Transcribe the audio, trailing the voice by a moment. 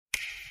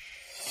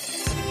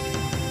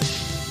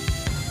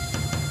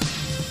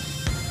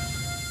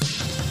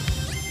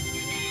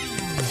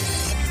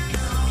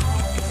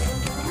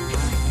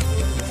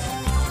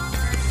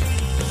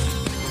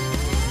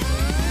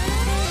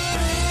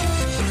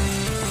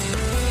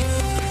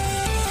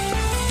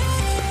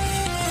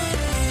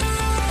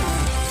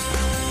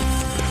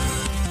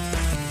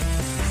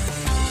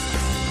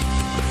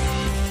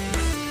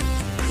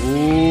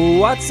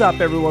What's up,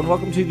 everyone?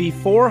 Welcome to the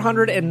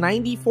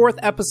 494th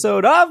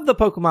episode of the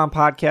Pokemon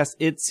Podcast.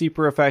 It's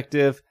super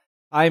effective.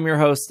 I'm your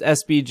host,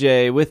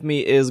 SBJ. With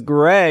me is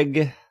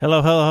Greg.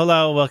 Hello, hello,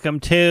 hello. Welcome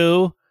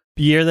to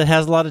the year that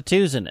has a lot of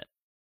twos in it.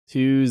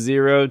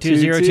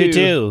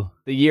 2022.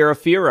 The year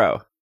of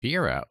Fearow.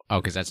 Fearow?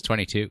 Oh, because that's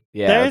 22.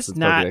 Yeah, there's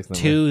not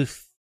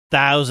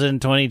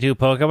 2022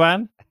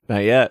 Pokemon?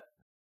 Not yet.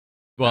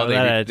 Well,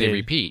 they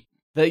repeat.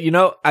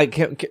 I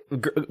can't.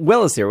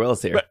 Will is here.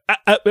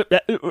 I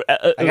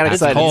got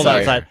excited. Cold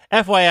outside.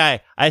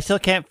 FYI, I still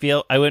can't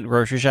feel. I went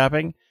grocery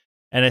shopping,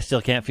 and I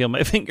still can't feel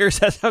my fingers.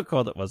 That's how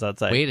cold it was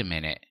outside. Wait a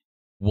minute.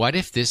 What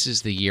if this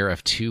is the year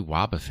of two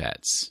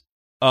Wobbuffets?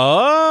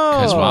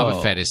 Oh, because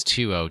Wobbuffet is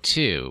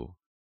 202,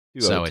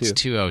 so it's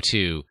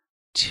 202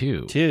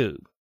 two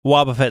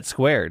Wobbuffet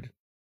squared.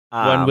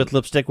 One with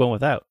lipstick, one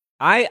without.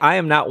 I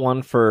am not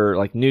one for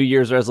like New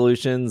Year's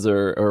resolutions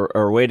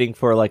or waiting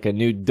for like a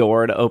new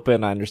door to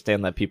open. I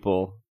understand that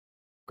people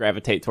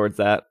gravitate towards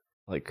that.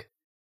 Like,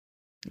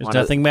 there's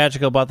nothing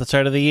magical about the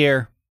start of the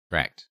year.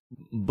 Correct.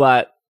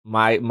 But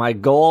my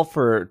goal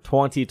for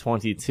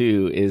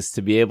 2022 is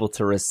to be able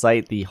to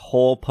recite the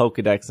whole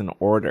Pokedex in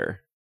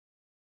order.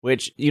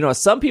 Which,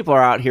 some people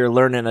are out here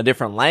learning a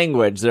different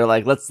language. They're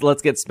like,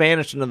 let's get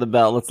Spanish into the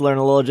belt. Let's learn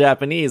a little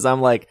Japanese. I'm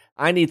like,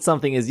 I need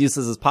something as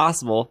useless as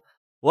possible.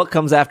 What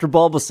comes after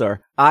Bulbasaur?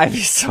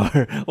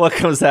 Ivysaur. What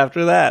comes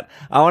after that?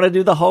 I want to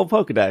do the whole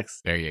Pokedex.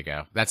 There you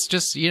go. That's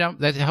just,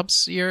 that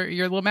helps your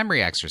little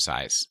memory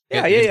exercise.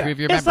 Yeah. Improve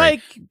your it's memory.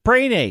 like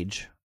brain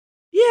age.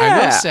 Yeah.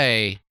 I will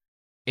say,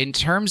 in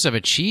terms of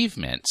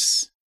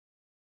achievements,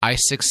 I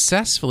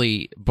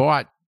successfully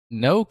bought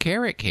no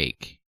carrot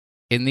cake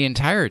in the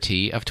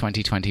entirety of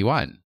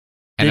 2021.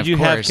 And Did you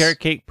course, have carrot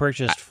cake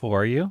purchased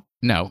for you?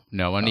 No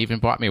one even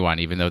bought me one,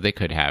 even though they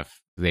could have.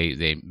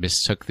 They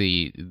mistook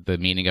the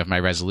meaning of my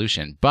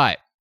resolution. But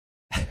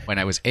when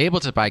I was able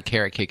to buy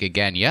carrot cake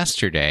again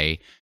yesterday,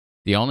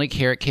 the only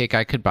carrot cake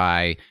I could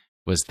buy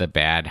was the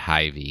bad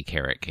Hy-Vee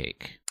carrot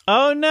cake.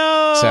 Oh,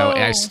 no! So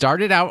I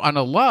started out on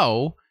a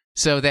low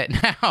so that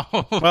now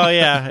well,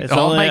 yeah, it's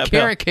all only my uphill.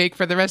 carrot cake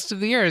for the rest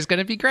of the year is going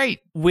to be great.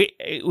 We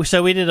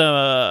did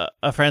a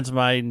friends of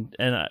mine,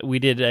 and we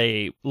did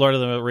a Lord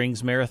of the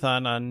Rings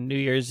marathon on New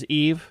Year's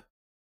Eve,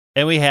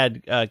 and we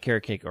had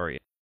carrot cake Oreo.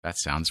 That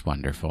sounds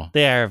wonderful.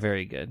 They are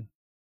very good.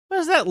 What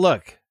does that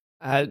look?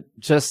 It's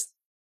an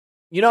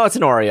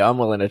Oreo. I'm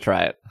willing to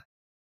try it.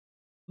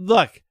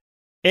 Look,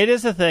 it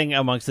is a thing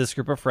amongst this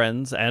group of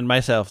friends and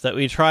myself that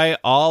we try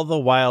all the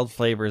wild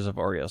flavors of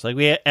Oreos. Like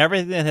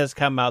everything that has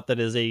come out that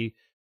is a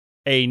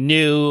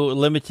new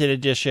limited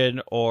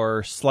edition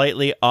or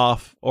slightly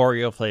off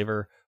Oreo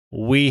flavor,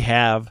 we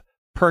have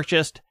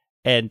purchased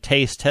and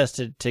taste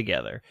tested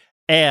together.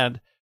 And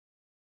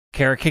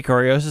carrot cake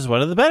Oreos is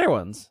one of the better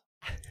ones.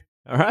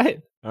 All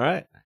right.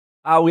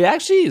 We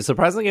actually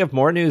surprisingly have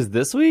more news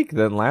this week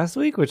than last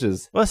week, which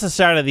is... Well, it's the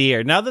start of the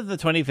year. Now that the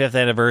 25th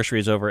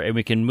anniversary is over and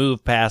we can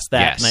move past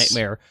that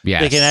nightmare,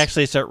 they can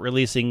actually start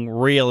releasing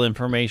real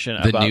information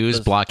about the news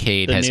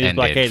blockade has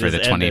ended for the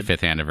 25th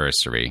ended.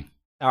 anniversary.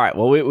 All right.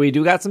 Well, we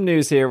do got some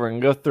news here. We're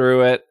going to go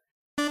through it.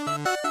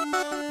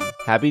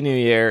 Happy New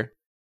Year.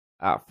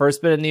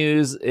 First bit of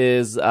news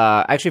is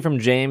actually from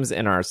James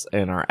in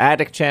our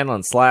Addict channel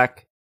in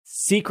Slack.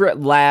 Secret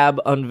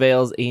Lab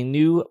unveils a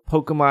new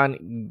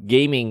Pokemon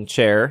gaming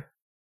chair.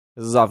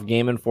 This is off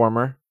Game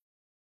Informer.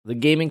 The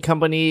gaming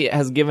company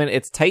has given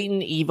its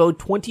Titan Evo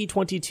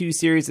 2022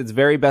 series its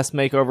very best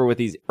makeover with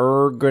these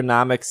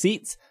ergonomic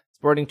seats,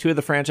 sporting two of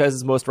the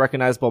franchise's most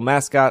recognizable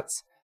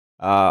mascots.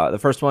 The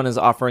first one is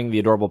offering the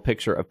adorable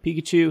picture of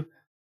Pikachu,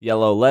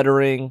 yellow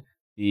lettering.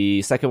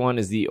 The second one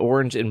is the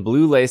orange and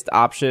blue laced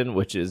option,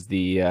 which is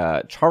the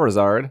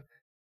Charizard.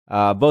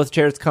 Both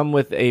chairs come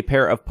with a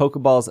pair of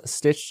Pokeballs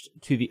stitched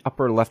to the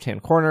upper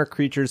left-hand corner,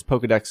 creatures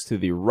Pokedex to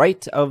the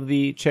right of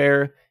the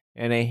chair,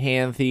 and a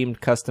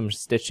hand-themed custom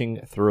stitching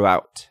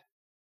throughout.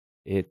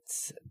 It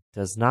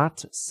does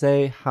not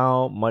say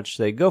how much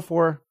they go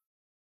for.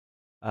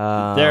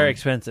 They're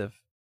expensive.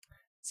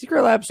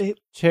 Secret Lab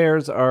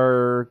chairs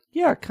are,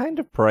 kind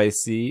of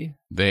pricey.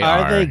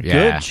 Are they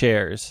good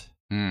chairs?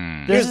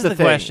 This is the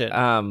question.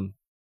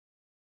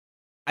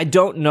 I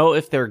don't know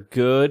if they're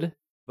good.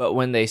 But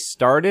when they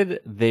started,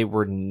 they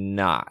were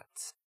not.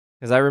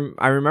 Because I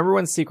remember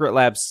when Secret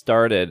Lab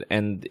started,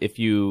 and if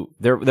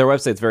their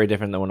website's very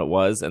different than what it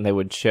was, and they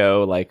would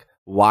show like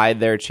why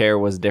their chair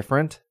was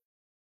different,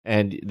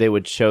 and they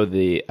would show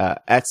the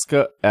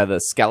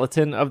the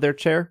skeleton of their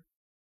chair,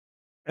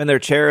 and their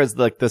chair is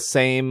like the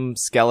same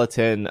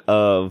skeleton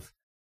of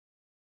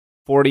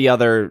 40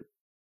 other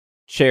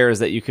chairs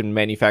that you can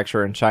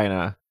manufacture in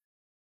China.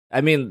 I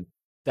mean,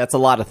 that's a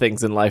lot of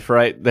things in life,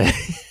 right?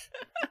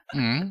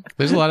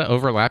 There's a lot of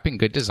overlapping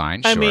good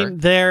design. Sure. I mean,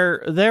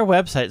 their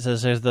website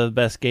says they're the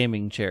best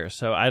gaming chair,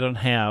 so I don't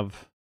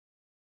have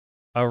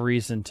a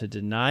reason to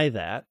deny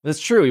that. That's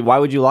true. Why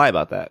would you lie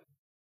about that?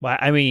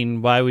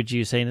 Why would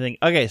you say anything?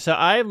 Okay, so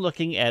I'm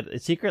looking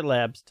at Secret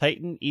Labs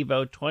Titan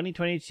Evo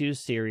 2022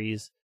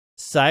 series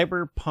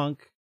Cyberpunk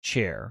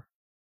chair.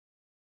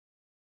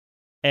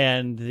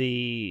 And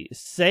the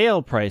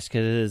sale price,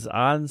 because it is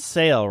on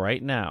sale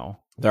right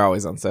now. They're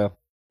always on sale.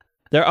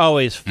 They're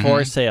always for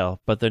Mhm.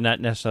 sale, but they're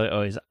not necessarily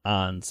always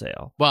on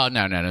sale. Well,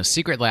 no.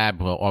 Secret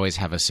Lab will always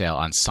have a sale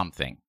on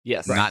something,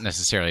 Yes. not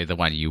necessarily the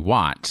one you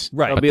want.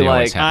 Right. It'll But be they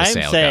always like, have a I'm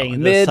sale saying going.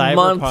 the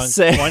Mid-month Cyberpunk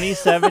sale.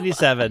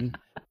 2077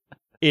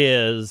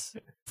 is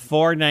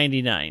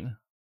 $499.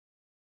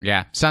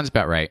 Yeah, sounds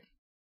about right.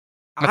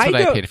 That's what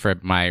I paid for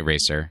my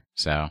racer.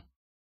 So,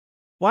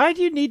 Why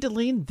do you need to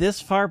lean this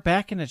far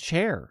back in a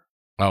chair?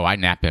 oh, I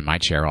nap in my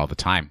chair all the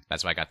time.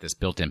 That's why I got this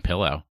built-in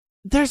pillow.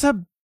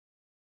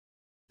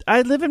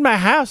 I live in my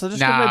house. I just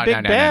got my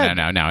big bed.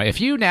 No.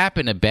 If you nap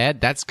in a bed,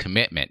 that's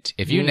commitment.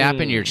 If you nap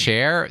in your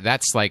chair,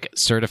 that's like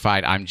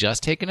certified. I'm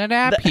just taking a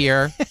nap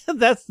here.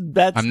 that's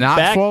I'm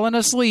not falling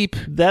asleep.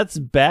 That's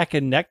back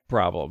and neck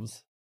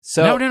problems.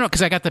 So No,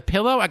 because I got the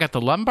pillow, I got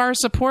the lumbar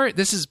support.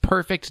 This is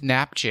perfect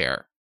nap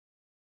chair.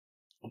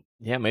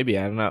 yeah, maybe,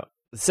 I don't know.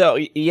 So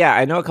yeah,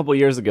 I know a couple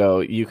years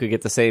ago you could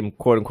get the same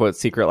quote unquote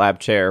Secret Lab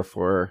chair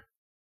for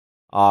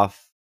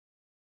off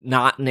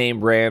not name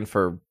brand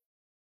for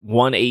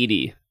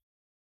 $180.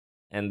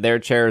 And their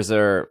chairs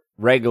are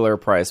regular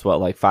price,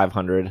 like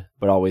 $500,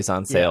 but always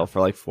on sale for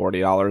like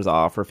 $40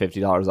 off or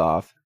 $50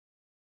 off.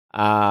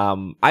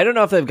 I don't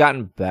know if they've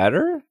gotten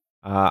better.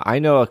 I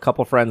know a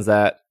couple friends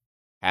that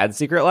had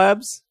Secret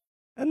Labs,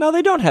 and now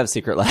they don't have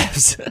Secret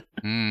Labs.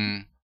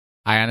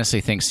 I honestly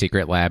think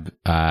Secret Lab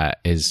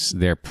is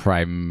their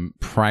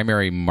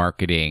primary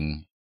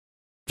marketing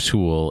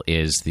tool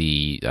is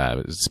the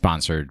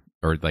sponsored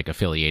or like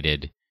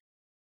affiliated,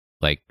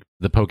 like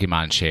the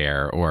Pokemon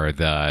chair or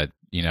the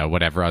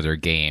whatever other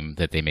game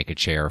that they make a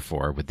chair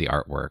for with the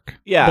artwork.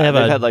 Yeah, They have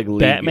they've a had like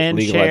Batman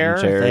League of chair.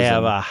 Legends chairs They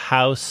have and- a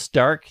House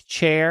Stark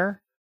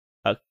chair.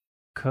 A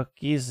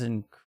cookies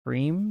and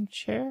cream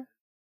chair.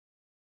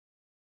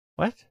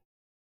 What?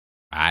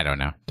 I don't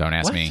know. Don't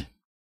ask What? me.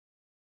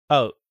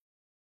 Oh,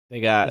 They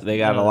got No,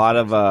 a lot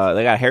of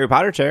they got Harry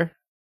Potter chair.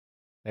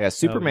 They got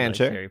Superman nobody likes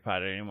chair. Harry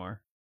Potter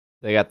anymore.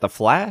 They got the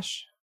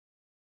Flash.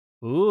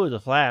 Ooh, the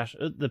Flash.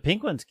 The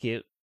pink one's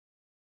cute.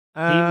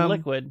 Team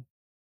Liquid.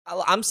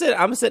 I'm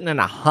sitting in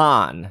a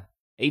Han,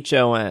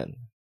 HON.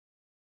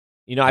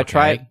 I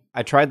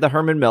tried the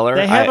Herman Miller.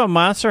 They have a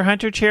Monster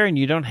Hunter chair, and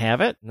you don't have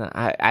it. No,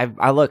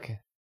 I look.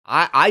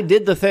 I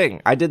did the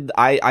thing.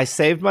 I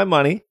saved my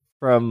money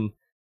from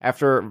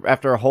after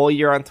a whole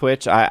year on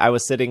Twitch. I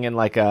was sitting in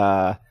like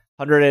a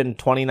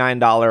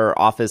 $129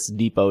 Office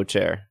Depot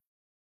chair.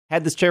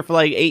 Had this chair for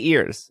like 8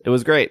 years. It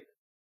was great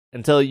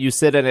until you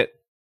sit in it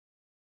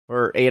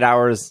for 8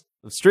 hours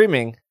of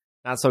streaming.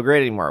 Not so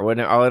great anymore. When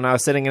I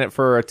was sitting in it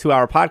for a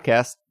 2-hour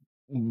podcast,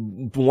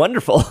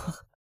 wonderful.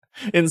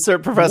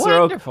 Insert Professor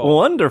Wonderful. Oak.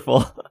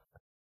 Wonderful.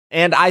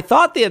 And I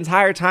thought the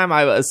entire time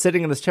I was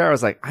sitting in this chair, I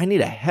was like, I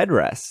need a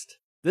headrest.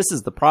 This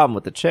is the problem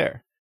with the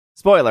chair.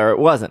 Spoiler, it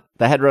wasn't.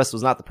 The headrest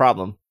was not the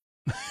problem.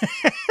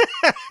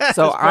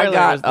 So I Spoiler, it was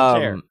got the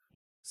chair.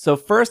 so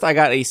first I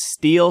got a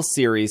Steel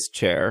Series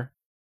chair,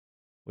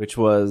 which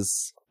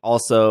was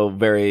also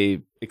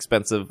very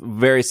expensive,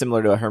 very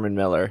similar to a Herman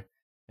Miller.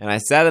 And I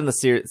sat in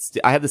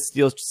I had the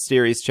Steel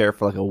Series chair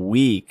for like a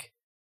week,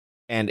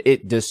 and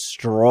it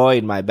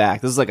destroyed my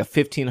back. This is like a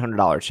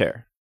 $1,500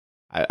 chair.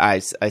 I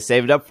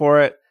saved up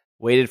for it,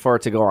 waited for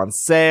it to go on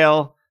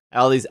sale.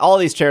 All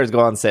these chairs go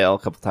on sale a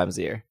couple times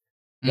a year.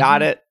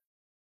 Got it.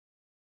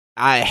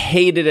 I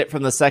hated it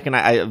from the second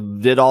I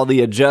did all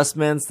the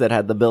adjustments that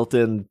had the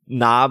built-in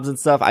knobs and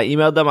stuff. I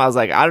emailed them. I was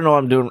like, I don't know what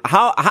I'm doing.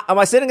 How am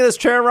I sitting in this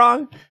chair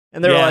wrong?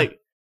 And they were like,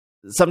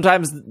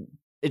 sometimes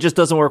it just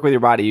doesn't work with your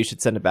body. You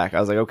should send it back. I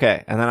was like,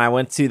 okay. And then I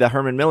went to the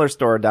Herman Miller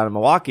store down in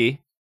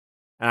Milwaukee,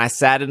 and I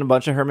sat in a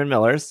bunch of Herman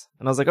Millers,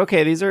 and I was like,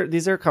 okay, these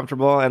are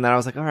comfortable. And then I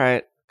was like, all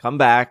right, come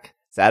back.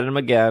 Sat in them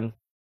again,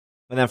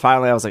 and then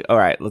finally I was like, all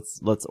right,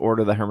 let's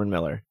order the Herman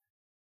Miller.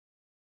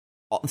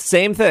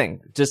 Same thing.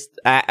 Just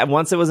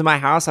once it was in my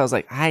house, I was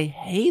like, I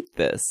hate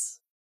this.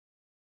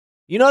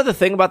 You know the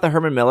thing about the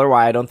Herman Miller,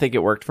 why I don't think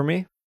it worked for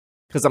me?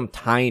 Because I'm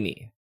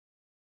tiny.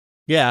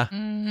 Yeah.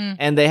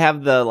 And they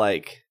have the,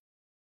 like,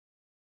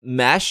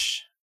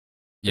 mesh.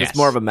 Yes. It's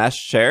more of a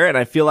mesh chair, and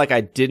I feel like I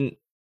didn't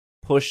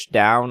push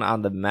down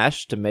on the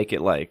mesh to make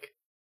it, like...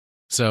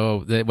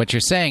 So what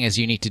you're saying is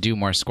you need to do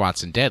more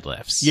squats and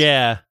deadlifts.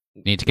 Yeah.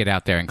 You need to get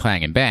out there and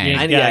clang and bang.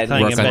 I need gotta to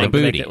clang work and on the bang to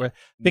make booty. it work.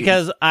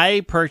 Because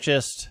I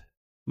purchased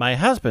my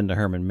husband a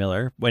Herman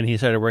Miller when he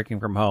started working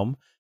from home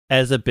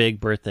as a big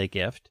birthday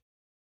gift.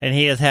 And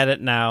he has had it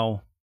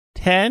now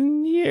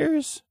 10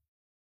 years,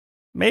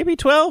 maybe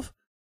 12.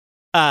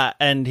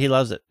 And he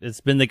loves it.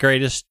 It's been the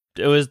greatest.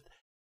 It was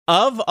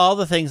of all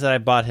the things that I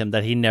bought him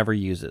that he never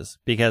uses,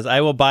 because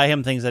I will buy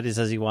him things that he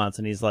says he wants,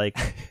 and he's like,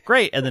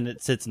 great. And then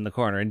it sits in the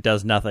corner and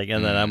does nothing.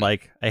 And then I'm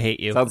like, I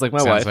hate you. Sounds like my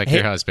Sounds wife. like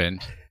your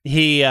husband.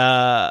 He,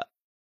 well,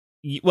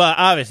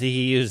 obviously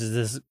he uses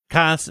this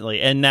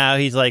constantly. And now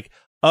he's like,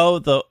 oh,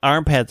 the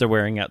arm pads are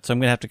wearing out, so I'm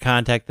going to have to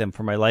contact them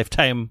for my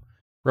lifetime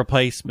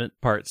replacement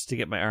parts to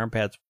get my arm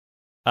pads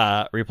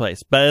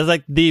replaced. But it's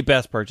like the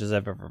best purchase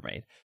I've ever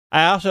made.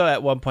 I also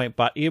at one point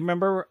bought, you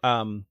remember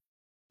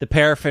the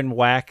paraffin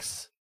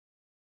wax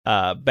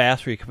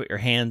bath where you can put your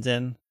hands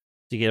in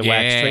to get a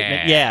wax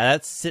treatment. Yeah,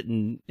 that's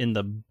sitting in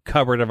the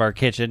cupboard of our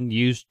kitchen,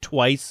 used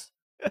twice.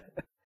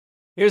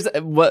 Here's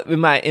what in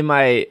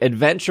my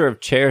adventure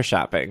of chair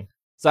shopping.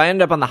 So I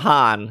ended up on the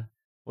Han,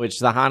 which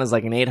the Han is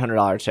like an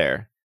 $800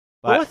 chair.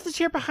 But what's the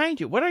chair behind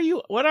you? What are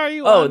you?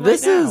 Oh, on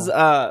this right is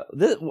now?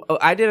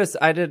 I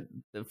did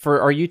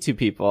for our YouTube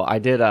people. I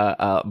did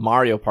a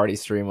Mario Party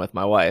stream with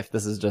my wife.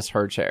 This is just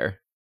her chair.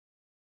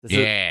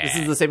 This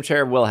is the same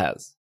chair Will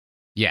has.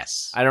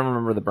 Yes. I don't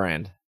remember the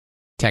brand.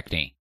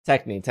 Techni.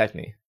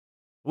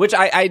 Which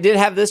I did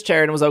have this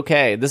chair and it was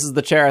okay. This is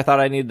the chair I thought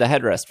I needed the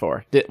headrest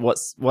for.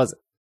 Was it?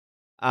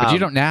 But you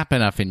don't nap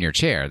enough in your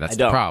chair. That's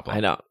the problem.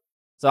 I know.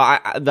 So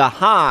the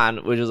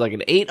Han, which is like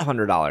an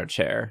 $800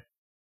 chair,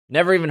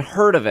 never even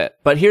heard of it.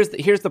 But here's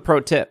the pro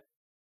tip: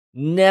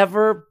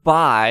 never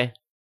buy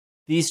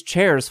these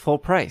chairs full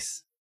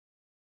price.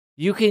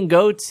 You can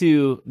go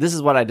to, this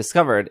is what I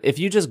discovered. If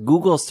you just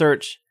Google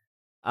search,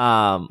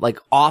 like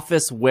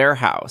office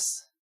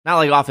warehouse, not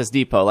like Office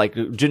Depot, like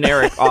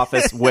generic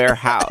office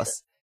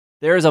warehouse,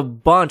 there's a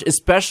bunch,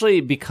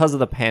 especially because of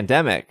the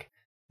pandemic.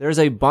 There's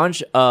a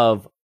bunch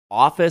of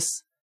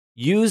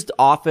used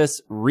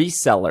office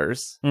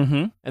resellers,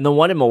 and the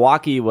one in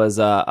Milwaukee was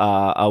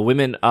a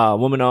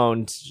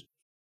woman-owned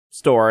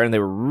store, and they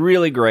were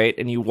really great.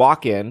 And you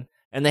walk in,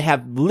 and they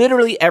have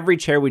literally every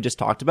chair we just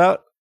talked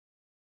about,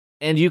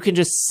 and you can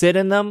just sit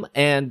in them.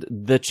 And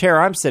the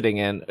chair I'm sitting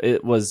in,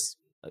 it was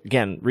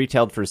again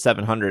retailed for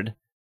 $700. It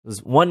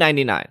was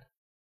 $199.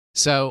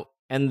 So,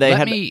 and they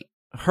had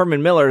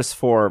Herman Miller's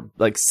for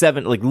like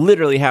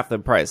literally half the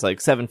price, like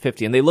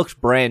 $750, and they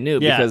looked brand new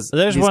because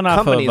there's these one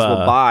companies off of,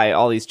 will buy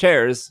all these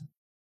chairs.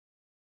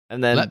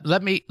 And then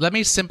let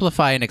me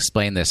simplify and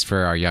explain this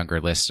for our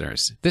younger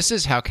listeners. This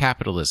is how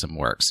capitalism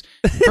works.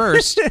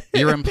 First,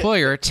 your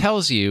employer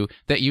tells you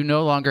that you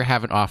no longer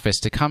have an office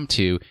to come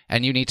to,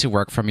 and you need to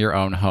work from your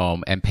own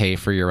home and pay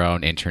for your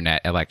own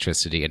internet,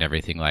 electricity, and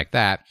everything like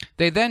that.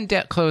 They then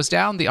close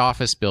down the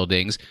office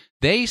buildings.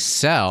 They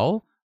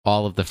sell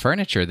all of the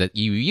furniture that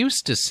you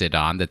used to sit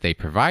on that they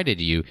provided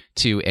you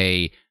to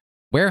a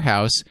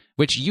warehouse,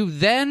 which you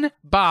then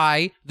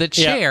buy the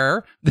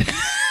chair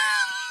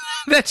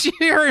that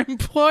your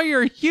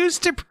employer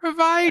used to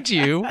provide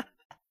you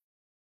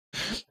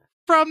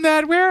from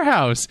that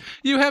warehouse.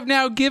 You have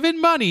now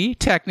given money,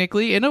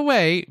 technically, in a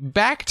way,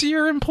 back to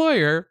your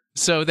employer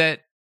so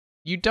that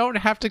you don't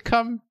have to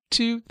come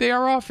to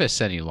their office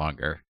any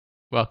longer.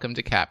 Welcome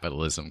to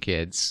capitalism,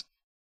 kids.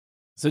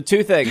 So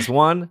 2 things.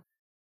 One,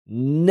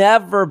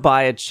 never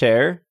buy a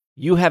chair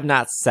you have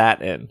not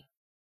sat in.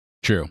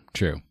 True.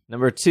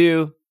 Number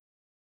 2,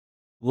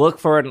 look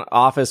for an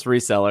office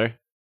reseller.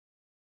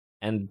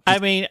 And I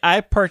mean,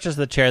 I purchased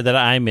the chair that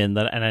I'm in,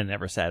 and I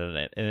never sat in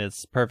it, and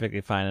it's perfectly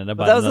fine. And that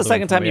was the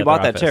second time you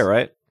bought that chair,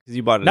 right? Because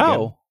you bought it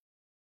again.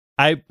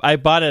 I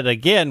bought it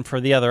again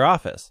for the other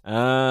office.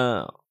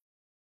 Oh.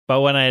 But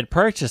when I had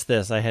purchased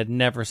this, I had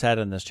never sat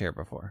in this chair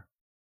before.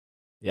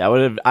 Yeah,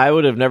 I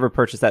would have never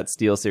purchased that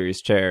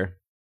SteelSeries chair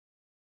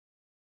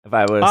if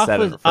I would have sat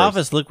in it first.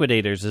 Office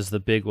Liquidators is the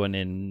big one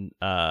in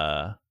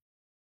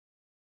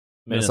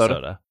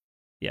Minnesota.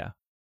 Yeah.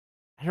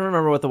 I don't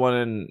remember what the one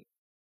in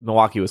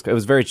Milwaukee was. It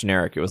was very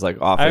generic. It was like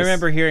Office. I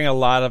remember hearing a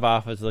lot of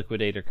Office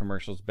Liquidator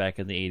commercials back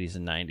in the 80s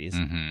and 90s.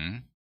 Mm-hmm.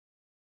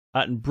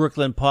 Out in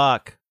Brooklyn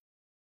Park.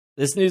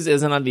 This news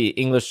isn't on the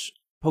English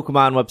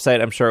Pokemon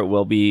website. I'm sure it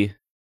will be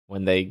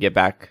when they get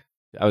back.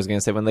 I was going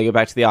to say when they get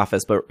back to the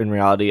office, but in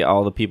reality,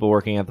 all the people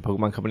working at the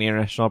Pokemon Company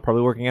International are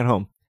probably working at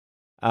home.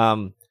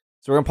 So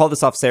we're going to pull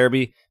this off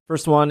Cerebi.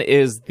 First one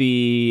is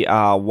the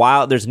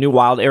wild. There's a new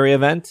wild area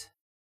event.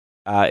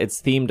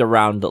 It's themed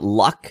around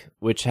luck,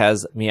 which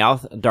has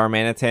Meowth,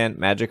 Darmanitan,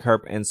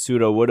 Magikarp, and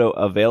Sudowoodo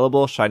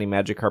available. Shiny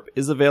Magikarp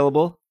is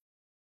available.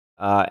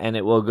 And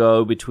it will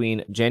go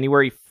between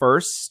January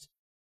 1st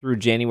through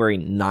January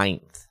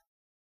 9th.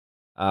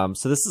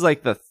 So this is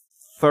like the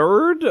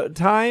 3rd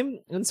time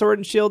in Sword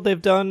and Shield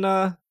they've done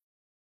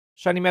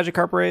Shiny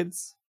Magikarp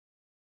raids.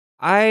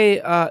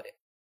 I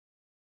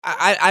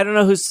don't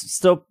know who's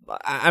still.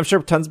 I'm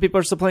sure tons of people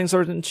are still playing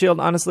Sword and Shield.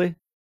 Honestly,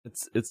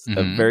 it's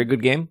a very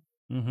good game.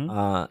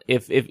 Mm-hmm.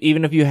 If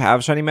even if you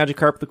have Shiny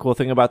Magikarp, the cool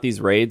thing about these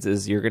raids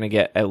is you're gonna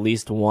get at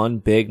least one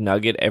big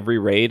nugget every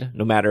raid,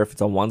 no matter if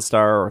it's a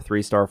 1-star or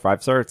 3-star or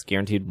 5-star. It's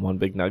guaranteed one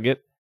big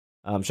nugget.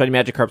 Shiny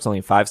Magikarp's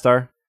only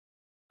 5-star.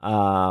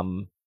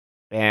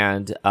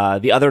 And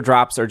the other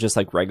drops are just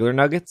like regular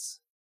nuggets.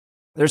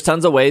 There's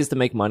tons of ways to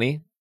make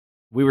money.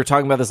 We were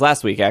talking about this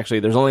last week,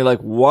 actually. There's only like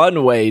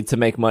one way to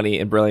make money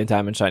in Brilliant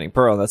Diamond and Shining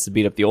Pearl, and that's to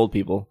beat up the old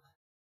people.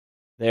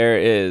 There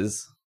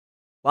is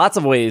lots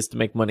of ways to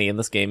make money in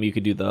this game. You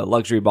could do the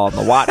luxury ball and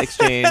the Watt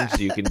exchange.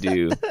 You can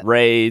do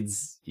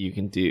raids. You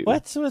can do...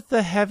 What's with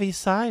the heavy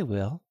sigh,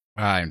 Will?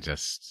 I'm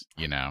just,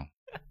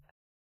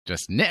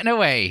 just knitting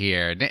away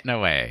here, knitting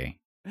away.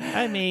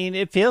 I mean,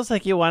 it feels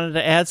like you wanted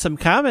to add some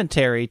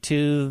commentary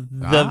to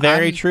the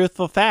very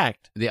truthful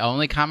fact. The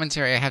only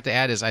commentary I have to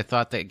add is I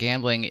thought that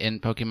gambling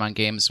in Pokemon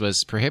games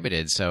was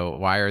prohibited, so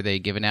why are they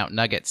giving out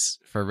nuggets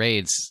for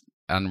raids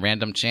on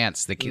random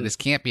chance. This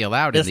can't be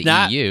allowed It's in the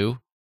not- EU.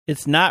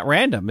 It's not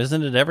random,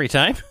 isn't it? Every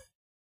time.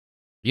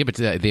 Yeah, but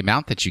the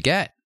amount that you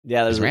get.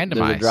 Yeah, there's It's a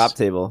randomized. drop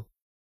table.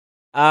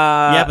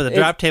 Yeah, but the If-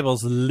 drop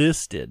table's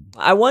listed.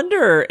 I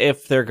wonder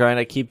if they're going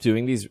to keep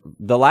doing these.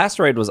 The last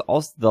raid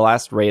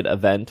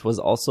event was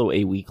also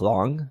a week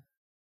long.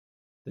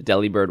 The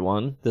Delibird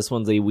one. This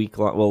one's a week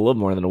long. Well, a little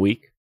more than a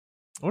week.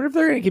 I wonder if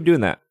they're going to keep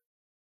doing that.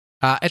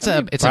 It's I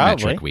a mean, it's a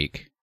probably. metric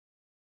week.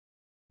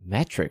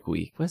 Metric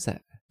week. What's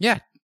that? Yeah,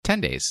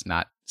 10 days,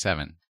 not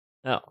 7.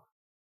 Oh,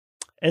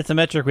 It's a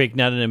metric week,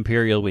 not an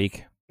imperial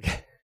week.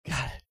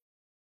 got it.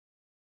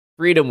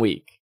 Freedom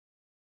week.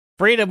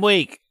 Freedom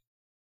week.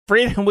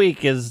 Freedom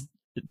week is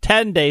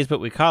 10 days, but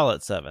we call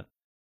it 7.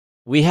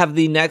 We have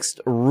the next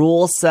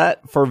rule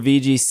set for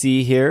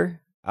VGC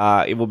here.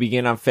 It will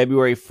begin on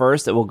February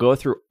 1st. It will go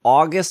through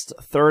August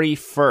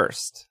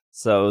 31st.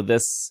 So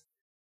this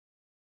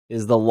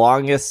is the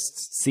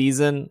longest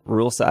season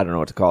rule set. I don't know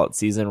what to call it.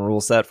 Season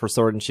rule set for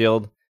Sword and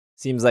Shield.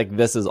 Seems like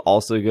this is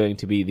also going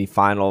to be the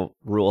final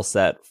rule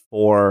set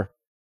for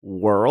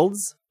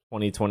Worlds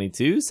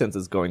 2022, since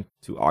it's going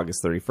to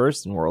August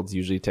 31st, and Worlds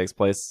usually takes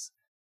place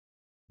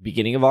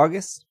beginning of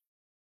August.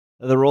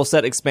 The rule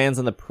set expands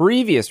on the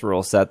previous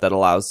rule set that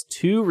allows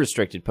 2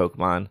 restricted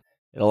Pokemon.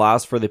 It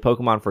allows for the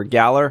Pokemon for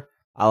Galar,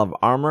 Isle of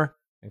Armor,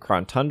 and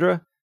Crown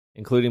Tundra,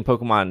 including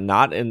Pokemon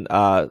not in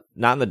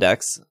the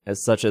decks,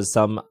 as such as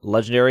some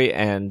legendary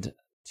and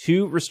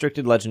 2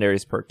 restricted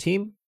legendaries per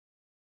team.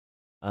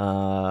 It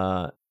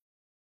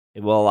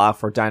will allow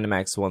for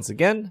Dynamax once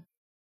again,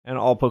 and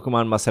all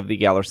Pokemon must have the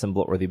Galar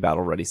symbol or the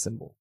Battle Ready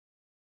symbol.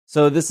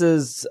 So this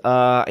is,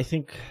 I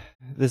think,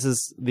 this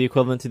is the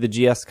equivalent to the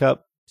GS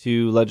Cup,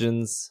 2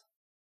 Legends.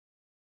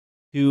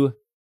 2.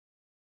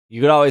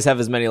 You could always have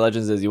as many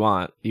Legends as you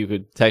want. You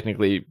could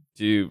technically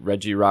do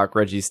Regirock,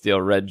 Registeel,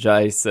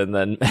 Regice, and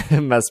then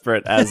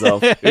Mesprit,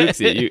 Azelf,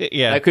 Uxie.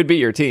 Yeah. That could be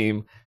your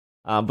team.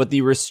 But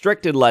the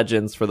restricted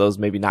Legends, for those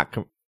maybe not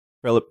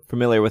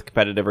familiar with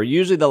competitive, are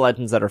usually the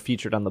Legends that are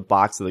featured on the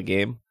box of the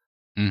game.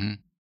 Mm-hmm.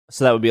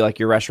 So that would be like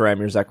your Reshiram,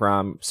 your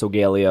Zekrom,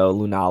 Solgaleo,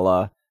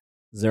 Lunala,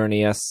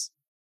 Xerneas,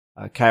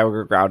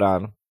 Kyogre,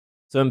 Groudon.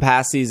 So in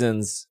past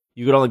seasons,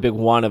 you could only pick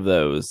one of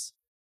those.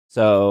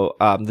 So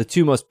the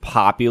 2 most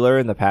popular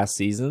in the past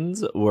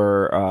seasons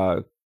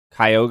were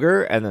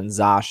Kyogre and then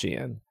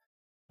Zacian.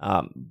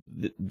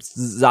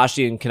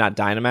 Zacian cannot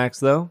Dynamax,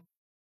 though.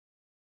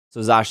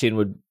 So Zacian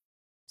would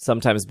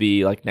sometimes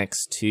be like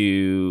next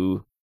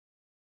to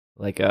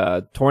like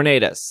a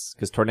Tornadus,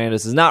 because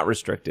Tornadus is not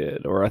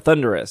restricted, or a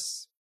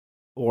Thundurus,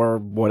 or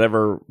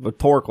whatever, a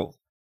Torkoal.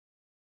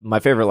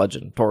 My favorite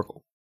legend,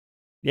 Torkoal.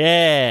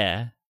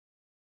 Yeah.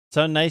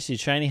 So nice you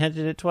shiny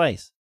hunted it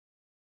twice.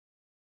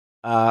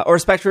 Or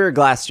Spectre or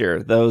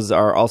Glacier. Those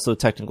are also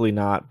technically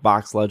not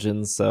box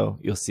legends, so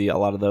you'll see a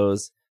lot of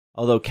those.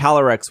 Although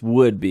Calyrex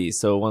would be,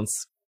 so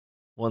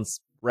once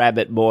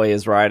Rabbit Boy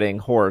is riding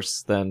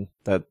horse, then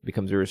that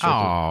becomes restricted.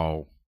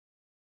 Oh.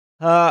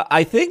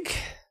 I think,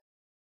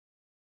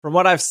 from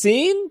what I've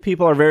seen,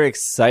 people are very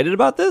excited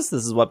about this.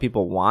 This is what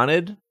people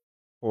wanted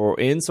for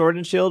in Sword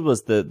and Shield,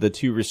 was the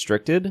 2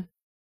 restricted.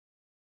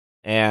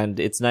 And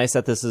it's nice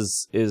that this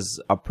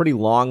is a pretty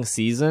long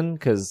season,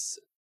 because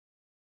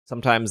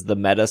sometimes the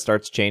meta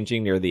starts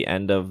changing near the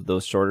end of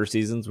those shorter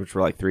seasons, which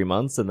were like 3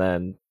 months, and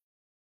then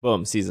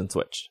boom, season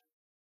switched.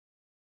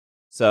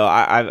 So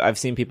I've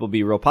seen people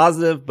be real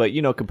positive, but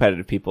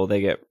competitive people,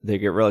 they get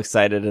real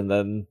excited, and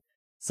then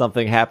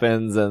something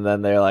happens, and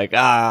then they're like,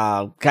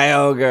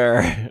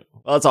 Kyogre.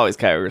 Well, it's always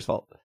Kyogre's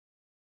fault.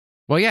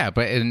 Well, yeah,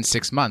 but in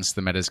 6 months,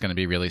 the meta is going to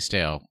be really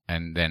stale,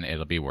 and then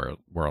it'll be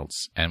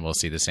Worlds, and we'll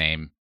see the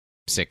same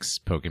 6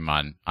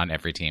 Pokemon on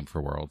every team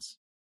for Worlds.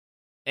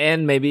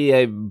 And maybe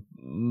a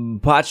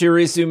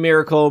Pachirisu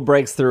miracle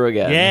breaks through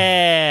again.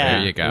 Yeah.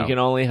 There you go. We can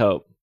only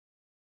hope.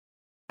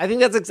 I think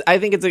that's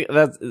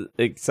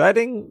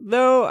exciting,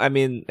 though. I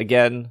mean,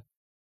 again,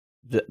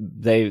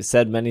 they've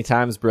said many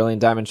times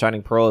Brilliant Diamond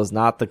Shining Pearl is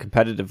not the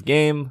competitive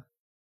game.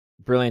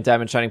 Brilliant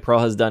Diamond Shining Pearl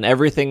has done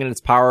everything in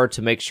its power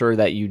to make sure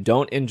that you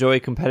don't enjoy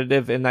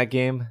competitive in that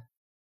game.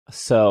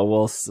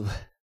 So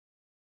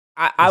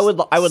I would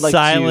like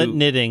silent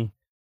knitting.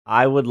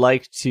 I would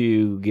like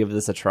to give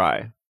this a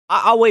try.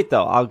 I'll wait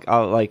though.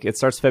 I'll like, it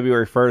starts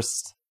February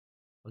 1st.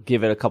 I'll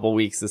give it a couple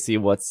weeks to see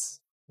what's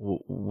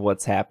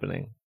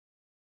happening.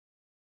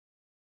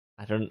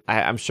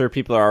 I'm sure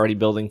people are already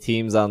building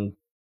teams on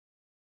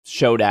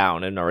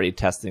Showdown and already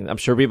testing. I'm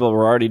sure people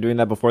were already doing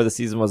that before the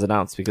season was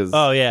announced, because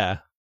Oh yeah.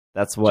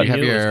 that's Do what you have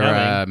knew it was your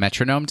coming.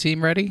 metronome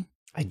team ready?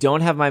 I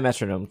don't have my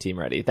metronome team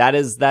ready. That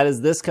is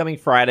this coming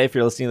Friday. If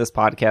you're listening to this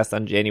podcast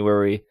on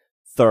January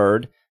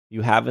 3rd,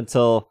 you have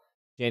until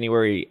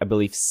January, I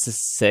believe,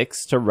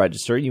 6th to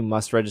register. You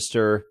must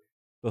register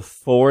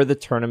before the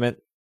tournament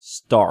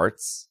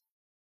starts.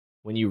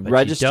 When you But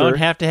register, you don't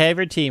have to have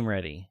your team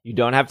ready. you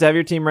don't have to have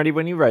your team ready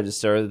when you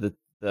register.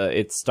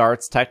 It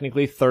starts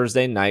technically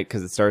Thursday night,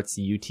 because it starts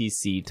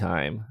UTC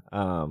time.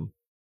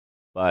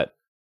 But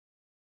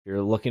if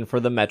you're looking for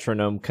the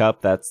Metronome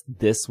Cup, that's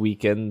this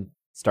weekend.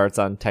 Starts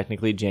on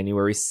technically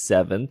January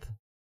 7th.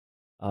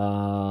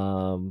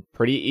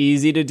 Pretty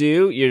easy to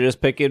do. You're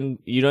just picking.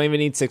 You don't even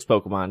need 6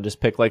 Pokemon.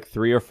 Just pick like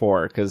 3 or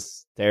 4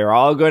 because they're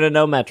all going to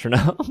know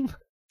Metronome.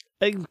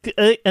 And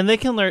they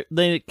can learn.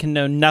 They can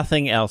know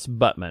nothing else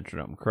but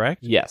Metronome.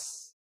 Correct?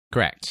 Yes.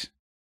 Correct.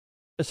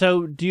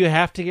 So, do you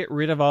have to get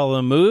rid of all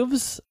the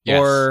moves, Yes.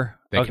 or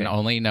They can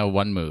only know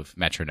one move,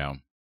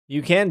 Metronome.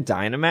 You can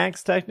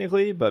Dynamax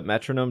technically, but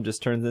Metronome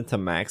just turns into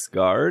Max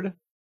Guard.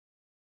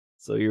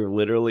 So you're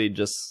literally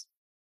just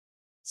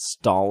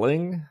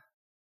stalling.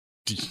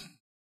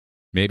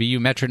 Maybe you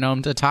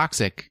Metronomed a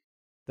Toxic.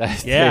 Yeah.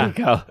 There you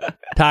go.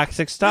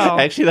 Toxic stall?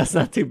 Actually, that's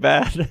not too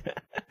bad.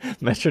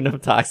 Metronome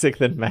Toxic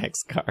than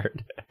Max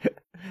Guard.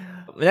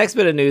 The next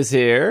bit of news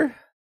here.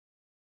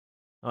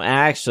 Oh,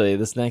 actually,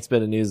 this next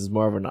bit of news is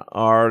more of an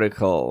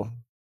article.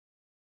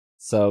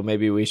 So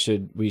maybe we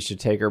should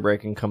take our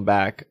break and come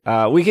back.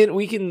 We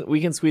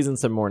can squeeze in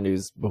some more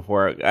news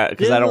before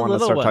because I don't want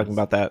to start talking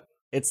about that.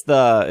 It's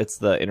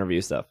the interview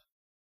stuff.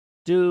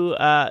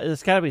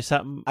 There's got to be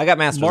something. I got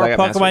Masters. More I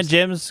got Pokemon Masters.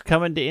 gyms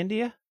coming to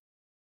India? Is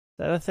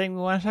that a thing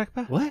we want to talk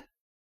about? What?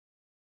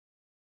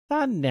 It's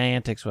on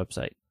Niantic's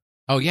website.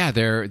 Oh yeah,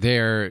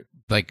 they're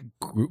like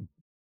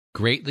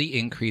greatly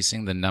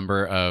increasing the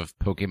number of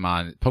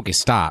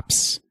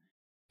Pokestops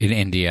in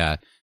India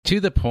to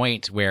the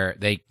point where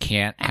they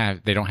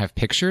don't have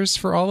pictures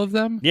for all of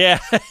them. Yeah.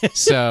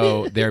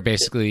 So they're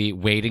basically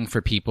waiting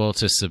for people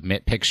to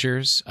submit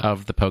pictures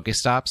of the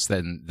Pokestops,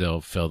 then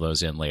they'll fill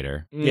those in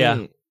later.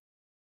 Yeah.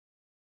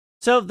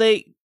 So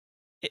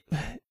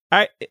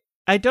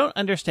I don't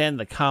understand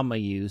the comma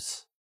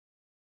use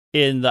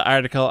in the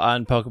article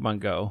on Pokemon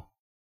Go.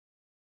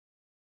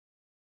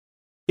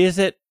 Is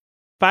it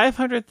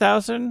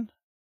 500,000?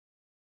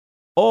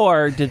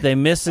 Or did they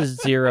miss a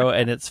 0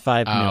 and it's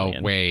 5 million?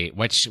 Oh, wait.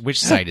 Which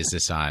site is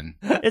this on?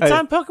 It's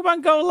on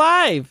Pokemon Go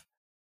Live.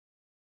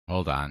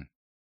 Hold on.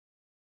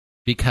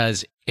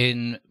 Because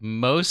in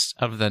most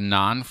of the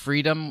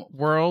non-freedom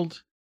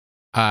world,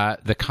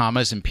 the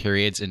commas and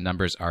periods and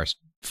numbers are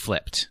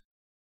flipped.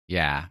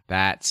 Yeah,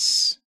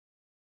 that's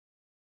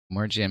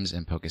more gyms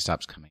and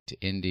Pokestops coming to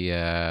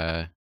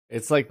India.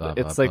 It's like Blah,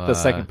 it's blah, like the blah.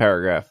 second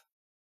paragraph,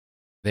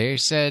 They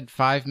said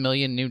 5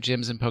 million new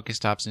gyms and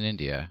Pokestops in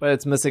India. but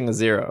it's missing a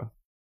 0.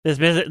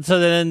 So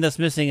then that's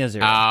missing a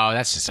 0. Oh,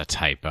 that's just a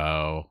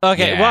typo.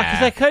 Okay, Yeah. well,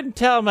 because I couldn't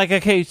tell. I'm like,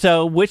 okay,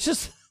 so which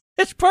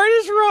part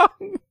is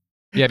wrong?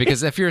 Yeah,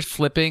 because if you're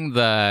flipping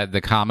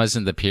the commas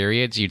and the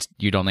periods,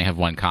 you'd only have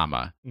one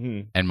comma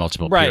and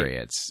multiple Right.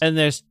 periods. And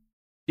it's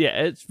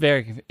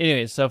very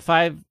anyway. So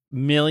 5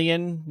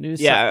 million new.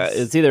 Yeah, subs.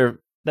 it's either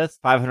That's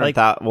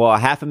 500,000, well,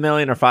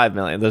 500,000 or 5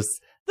 million. Those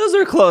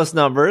are close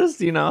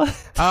numbers, you know.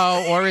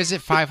 Oh, or is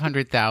it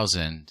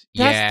 500,000? That's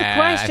Yeah, the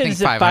question. I think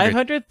Is it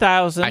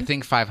 500,000? I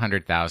think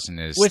 500,000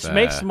 is which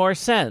makes more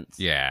sense.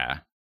 Yeah,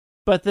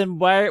 But then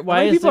why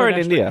many is people there are an in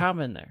extra India?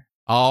 comma in there?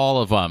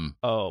 all of them.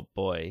 Oh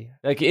boy,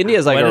 Like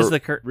India's like What is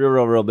the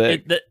real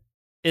big.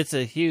 it's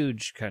a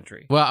huge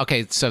country. Well,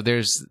 okay, so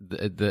there's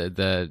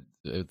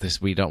this.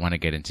 We don't want to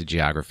get into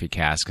geography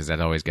cast because that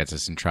always gets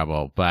us in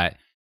trouble. But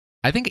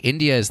I think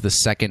India is the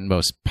second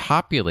most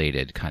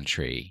populated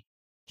country.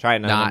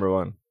 China not- number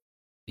 1.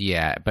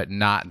 Yeah, but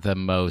not the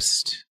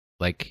most.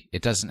 Like,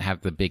 it doesn't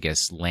have the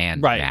biggest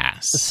land Right.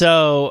 mass.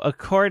 So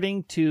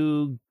according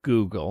to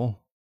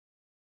Google,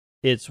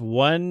 it's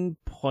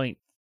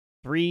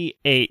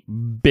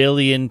 1.38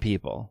 billion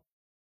people.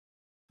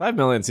 5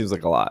 million seems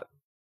like a lot.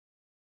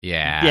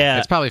 Yeah,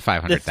 it's probably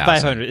 500,000. It's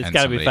 500. It's and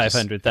gotta be somebody just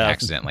 500,000.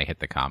 Accidentally hit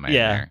the comma in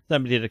Yeah, there.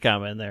 somebody did a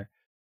comment in there.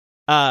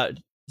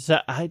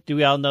 Do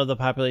we all know the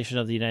population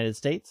of the United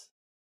States?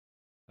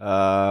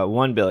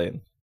 1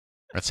 billion.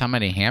 That's how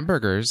many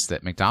hamburgers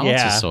that McDonald's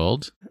Yeah. has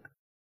sold.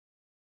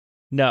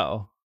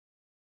 No.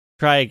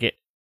 Try again.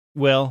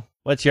 Will,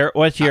 what's your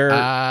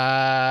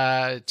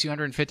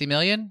 250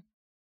 million?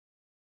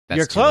 That's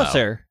you're too low.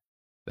 closer.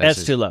 That's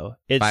That's too low.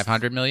 It's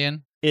 500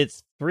 million?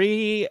 It's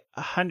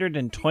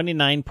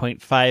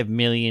 329.5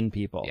 million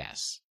people.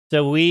 Yes.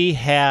 So we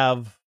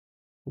have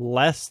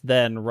less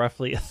than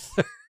roughly a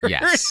third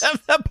Yes.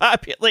 of the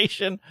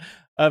population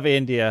of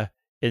India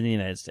in the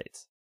United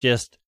States.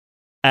 Just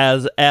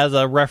as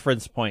a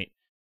reference point.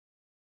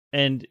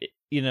 And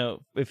you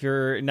know, if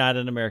you're not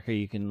in America,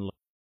 you can look.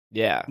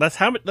 Yeah.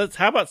 How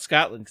about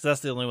Scotland, because that's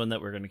the only one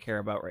that we're going to care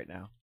about right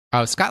now.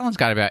 Oh, Scotland's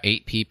got about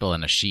 8 people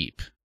and a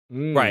sheep.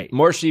 Right.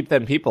 More sheep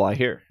than people, I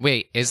hear.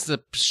 Wait, is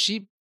the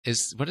sheep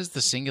what is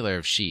the singular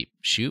of sheep?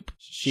 Shoop?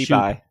 Sheep Shoop.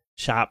 eye.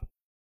 Shop.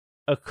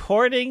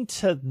 According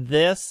to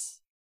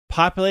this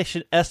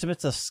population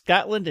estimates of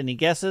Scotland, any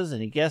guesses?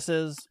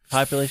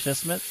 Population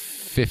estimates?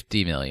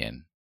 50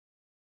 million.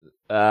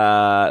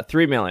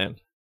 3 million.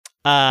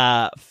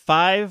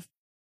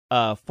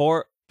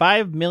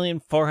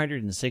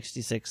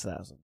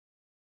 5,466,000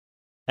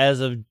 as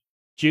of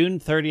June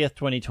 30th,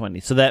 2020.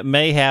 So that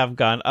may have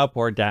gone up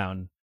or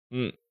down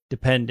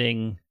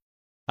depending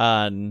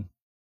on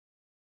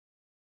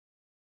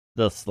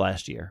this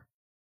last year.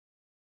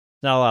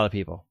 Not a lot of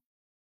people.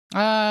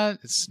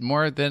 It's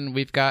more than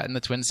we've got in the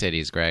Twin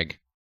Cities, Greg.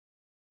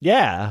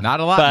 Yeah. Not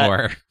a lot but-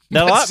 more.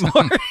 Not a lot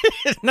more.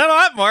 Not a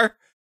lot more.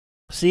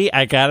 See,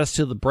 I got us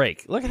to the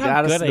break. Look at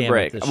how good I am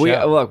at this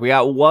show. We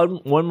got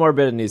one more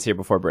bit of news here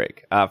before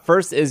break.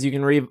 First is you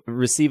can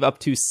receive up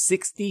to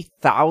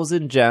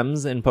 60,000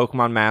 gems in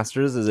Pokemon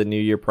Masters as a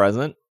New Year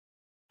present.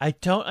 I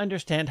don't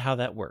understand how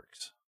that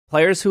works.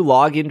 Players who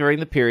log in during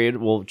the period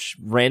will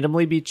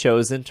randomly be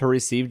chosen to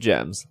receive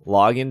gems.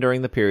 Log in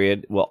during the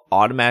period will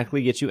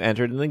automatically get you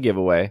entered in the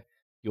giveaway.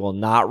 You will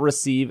not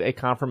receive a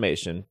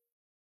confirmation.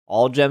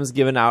 All gems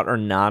given out are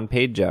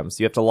non-paid gems.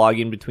 You have to log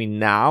in between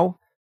now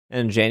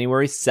and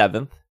January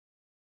 7th.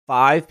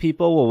 5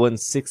 people will win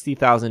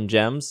 60,000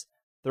 gems.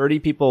 30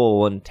 people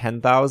will win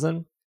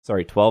 12,000.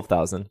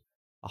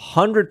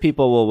 100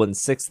 people will win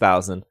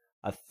 6,000.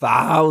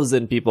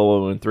 1,000 people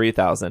will win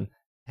 3,000.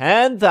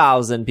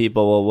 10,000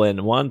 people will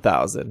win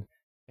 1,000.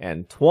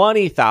 And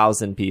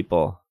 20,000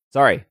 people.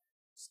 Sorry.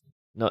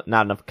 No,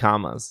 not enough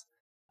commas.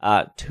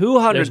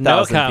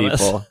 200,000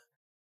 people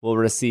will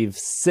receive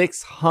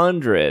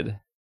 600.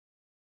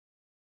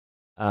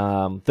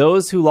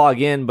 Those who log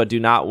in but do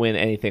not win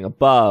anything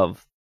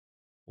above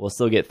will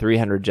still get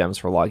 300 gems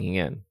for logging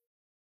in.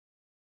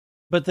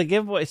 But the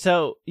giveaway,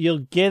 so you'll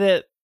get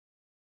it,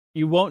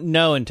 you won't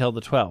know until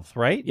the 12th,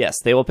 right?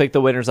 Yes, they will pick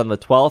the winners on the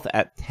 12th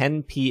at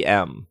 10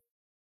 p.m.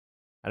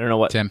 I don't know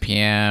what... 10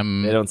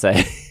 p.m. They don't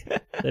say.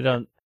 They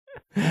don't...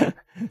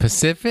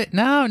 Pacific?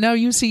 No,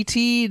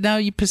 UCT. No,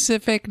 you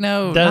Pacific.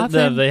 No,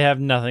 nothing. They have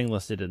nothing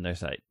listed in their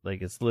site.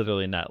 Like, it's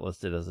literally not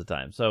listed as a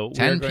time. So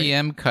 10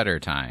 p.m. cutter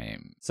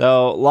time.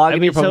 So log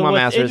in your Pokemon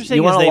Masters.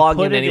 You want to log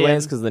in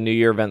anyways because the New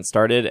Year event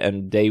started,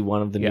 and day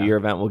one of the New Year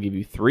event will give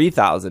you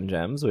 3,000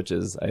 gems, which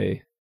is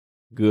a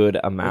good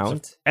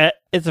amount.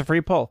 It's a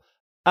free poll.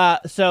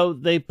 So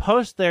they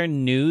post their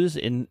news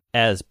in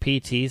as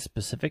PT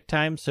specific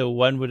time, so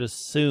one would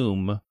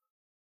assume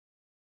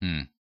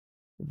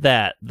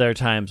that their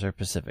times are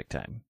Pacific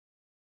time.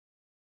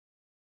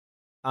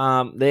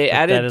 They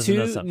added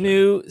 2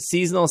 new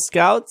seasonal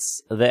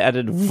scouts. They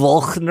added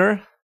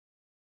Volkner,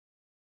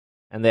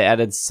 and they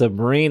added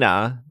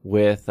Sabrina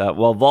with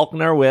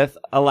Volkner with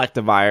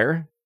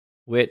Electivire,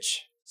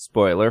 which,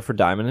 spoiler for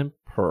Diamond and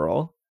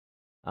Pearl,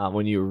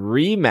 when you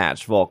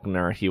rematch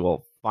Volkner, he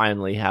will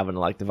finally have an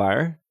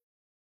Electivire.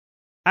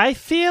 I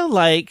feel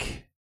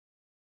like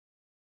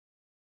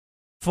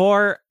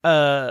for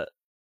a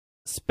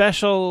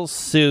special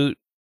suit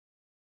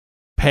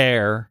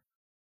pair,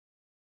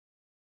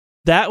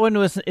 that one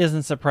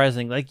isn't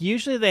surprising. Like,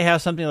 usually they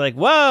have something like,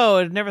 whoa,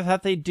 I never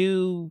thought they'd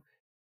do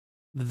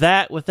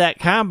that with that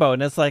combo.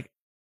 And it's like,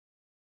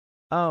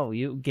 oh,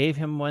 you gave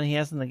him one he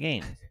has in the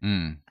game.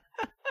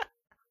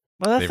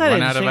 Well, that's not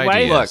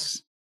interesting. Look,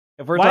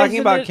 if we're talking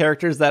about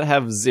characters that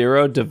have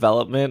 0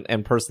 development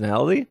and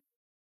personality,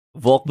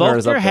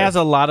 Volkner has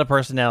a lot of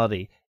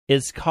personality.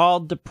 It's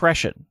called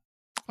depression.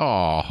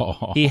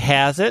 Oh, he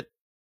has it,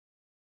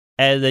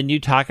 and then you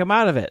talk him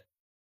out of it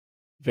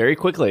very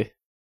quickly.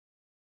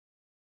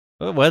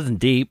 Well, it wasn't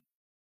deep.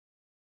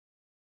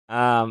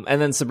 And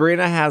then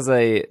Sabrina has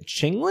a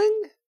Chingling,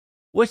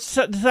 which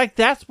like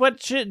that's what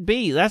it should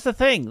be. That's the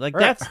thing. Like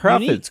that's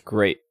Profit's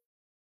great.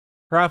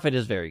 Profit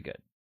is very good.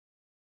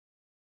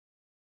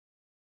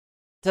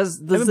 Does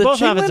both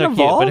Chingling outfits are evolve?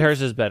 cute, but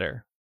hers is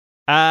better.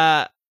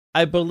 I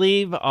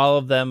believe all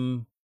of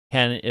them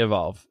can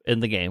evolve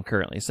in the game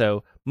currently.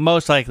 So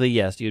most likely,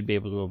 yes, you'd be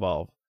able to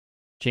evolve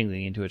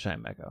Chingling into a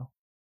Chimecho.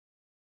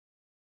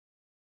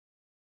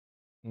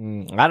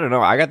 I don't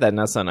know. I got that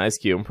Nessa and Ice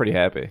Cube. I'm pretty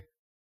happy.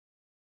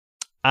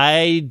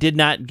 I did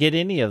not get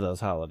any of those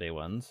holiday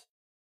ones,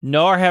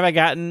 nor have I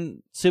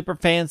gotten super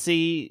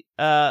fancy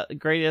second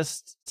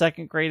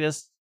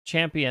greatest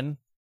champion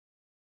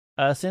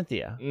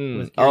Cynthia.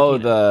 Oh,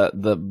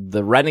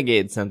 the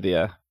Renegade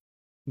Cynthia.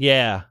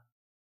 Yeah.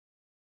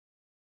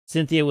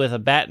 Cynthia with a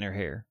bat in her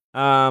hair.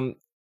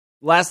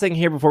 Last thing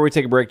here before we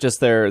take a break, just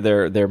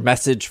their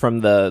message from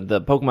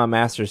the Pokemon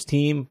Masters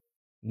team,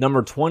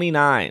 number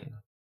 29.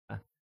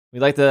 We'd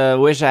like to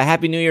wish a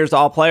happy New Year's to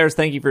all players.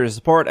 Thank you for your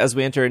support as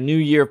we enter a new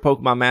year of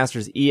Pokemon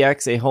Masters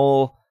EX. The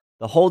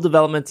whole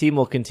development team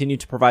will continue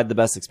to provide the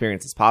best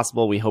experiences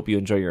possible. We hope you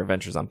enjoy your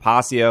adventures on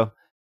Pasio.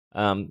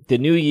 The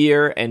New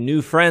Year and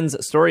New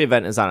Friends story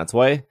event is on its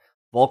way.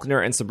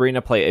 Volkner and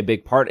Sabrina play a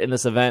big part in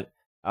this event,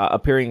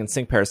 appearing in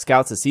sync pair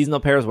scouts as seasonal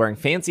pairs wearing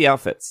fancy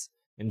outfits.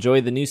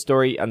 Enjoy the new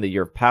story on the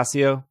year of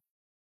Pasio.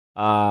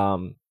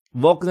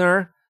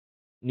 Volkner,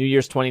 New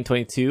Year's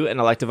 2022, and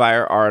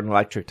Electivire are an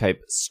electric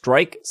type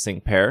strike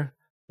sync pair.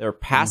 Their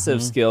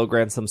passive skill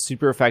grants them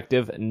super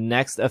effective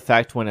next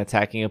effect when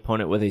attacking an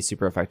opponent with a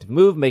super effective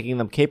move, making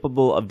them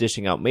capable of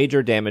dishing out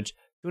major damage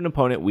to an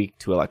opponent weak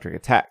to electric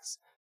attacks.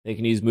 They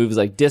can use moves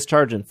like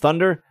Discharge and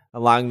Thunder,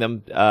 allowing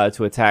them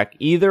to attack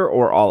either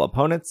or all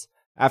opponents.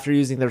 After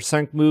using their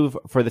sync move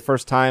for the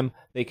first time,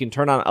 they can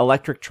turn on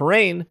Electric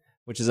Terrain,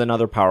 which is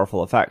another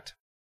powerful effect.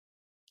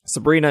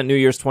 Sabrina, New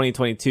Year's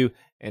 2022,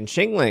 and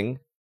Chingling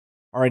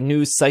are a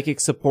new psychic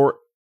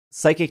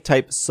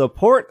type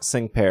support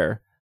sync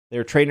pair.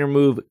 Their trainer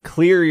move,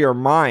 Clear Your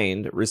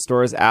Mind,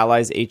 restores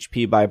allies'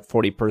 HP by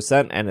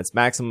 40% and its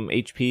maximum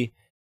HP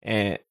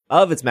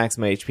of its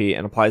maximum HP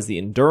and applies the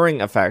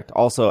enduring effect.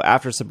 Also,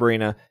 after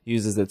Sabrina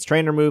uses its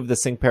trainer move, the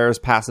Sync Pair's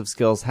passive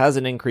skills has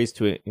an increase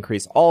to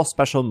increase all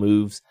special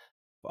moves.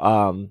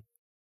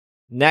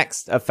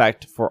 Next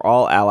effect for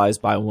all allies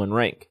by 1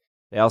 rank.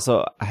 They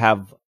also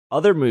have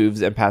other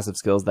moves and passive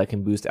skills that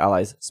can boost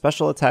allies'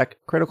 special attack,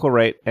 critical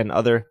rate, and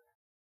other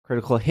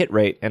critical hit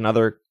rate and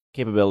other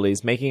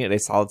capabilities, making it a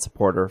solid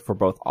supporter for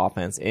both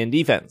offense and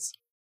defense.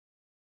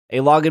 A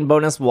login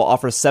bonus will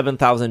offer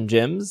 7,000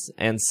 gems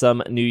and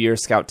some New Year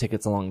Scout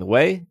tickets along the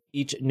way.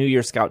 Each New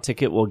Year Scout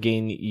ticket will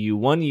gain you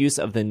 1 use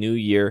of the New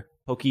Year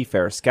Poke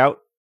Fair Scout.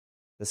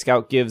 The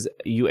Scout gives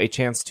you a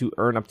chance to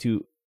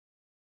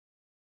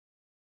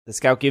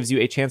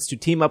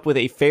team up with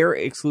a fair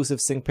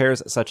exclusive sync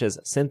pairs such as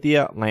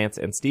Cynthia, Lance,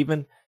 and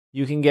Steven.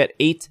 You can get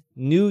 8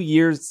 New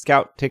Year's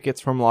Scout tickets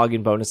from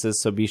login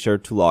bonuses, so be sure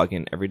to log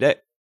in every day.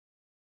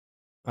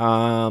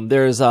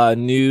 There's a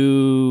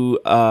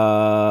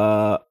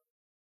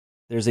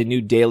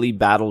new daily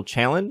battle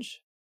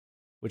challenge,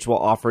 which will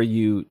offer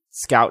you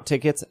Scout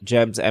tickets,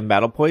 gems, and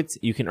battle points.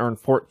 You can earn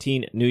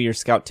 14 New Year's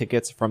Scout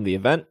tickets from the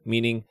event,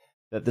 meaning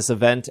that this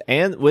event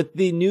and with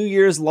the New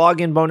Year's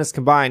login bonus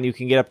combined, you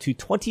can get up to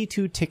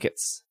 22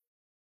 tickets.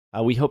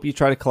 We hope you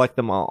try to collect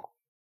them all.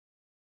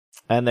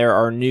 And there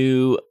are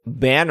new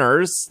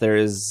banners. There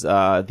is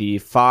the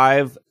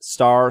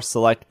 5-star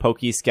select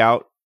Poke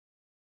Scout.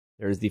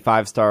 There's the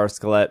 5-star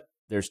Skeleton.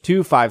 There's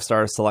 2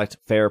 5-star select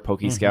fair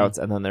Poke Scouts,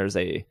 and then there's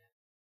a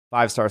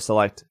 5-star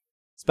select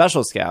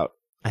special Scout.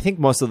 I think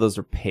most of those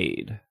are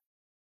paid.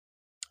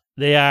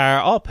 They are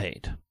all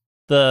paid.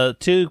 The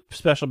 2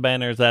 special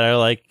banners that are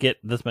like, get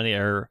this many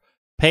are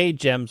paid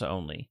gems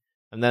only.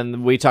 And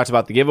then we talked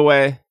about the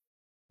giveaway.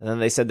 And then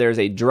they said there's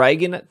a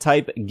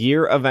Dragon-type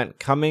gear event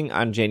coming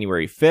on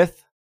January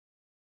 5th.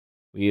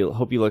 We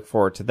hope you look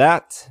forward to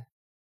that.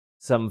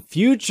 Some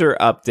future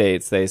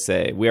updates, they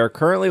say. We are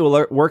currently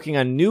working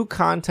on new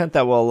content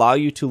that will allow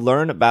you to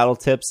learn battle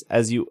tips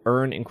as you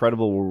earn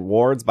incredible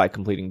rewards by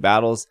completing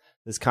battles.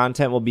 This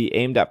content will be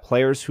aimed at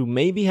players who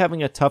may be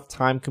having a tough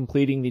time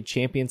completing the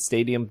Champion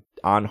Stadium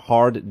on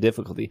hard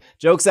difficulty.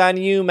 Joke's on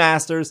you,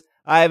 Masters.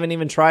 I haven't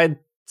even tried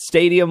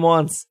Stadium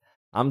once.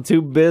 I'm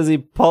too busy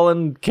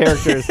pulling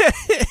characters.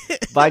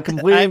 By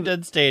completing, I've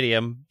done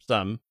Stadium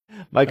some.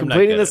 By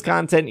completing this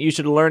content, you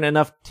should learn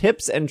enough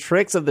tips and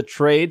tricks of the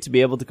trade to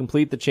be able to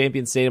complete the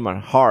Champion Stadium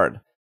on hard.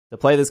 To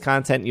play this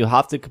content, you'll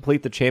have to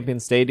complete the Champion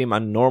Stadium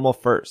on normal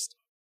first.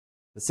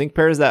 The sync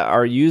pairs that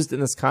are used in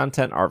this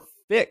content are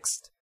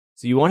fixed,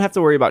 so you won't have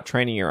to worry about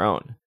training your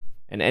own.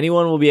 And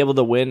anyone will be able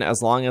to win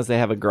as long as they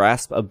have a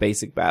grasp of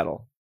basic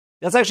battle.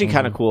 That's actually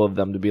kind of cool of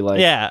them to be like...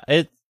 Yeah,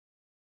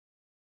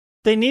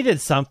 they needed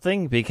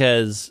something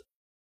because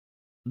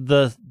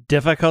the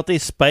difficulty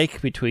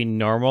spike between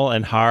normal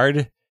and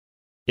hard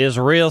is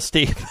real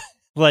steep.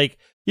 Like,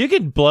 you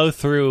can blow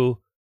through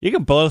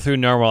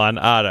normal on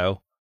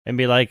auto and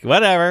be like,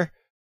 whatever.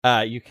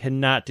 You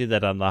cannot do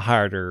that on the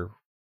harder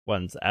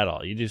ones at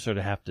all. You just sort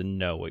of have to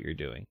know what you're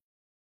doing.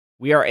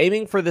 We are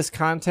aiming for this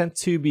content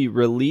to be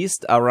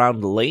released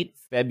around late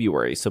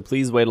February, so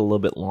please wait a little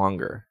bit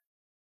longer.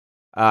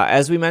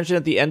 As we mentioned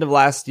at the end of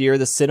last year,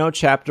 the Sinnoh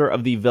chapter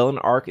of the villain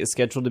arc is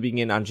scheduled to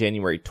begin on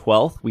January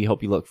 12th. We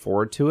hope you look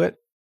forward to it.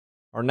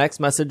 Our next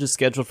message is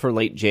scheduled for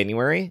late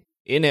January.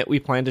 In it, we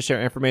plan to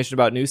share information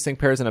about new sync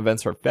pairs and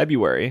events for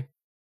February.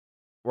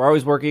 We're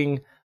always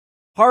working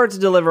hard to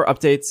deliver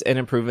updates and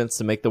improvements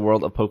to make the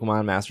world of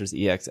Pokemon Masters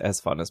EX as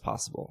fun as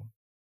possible.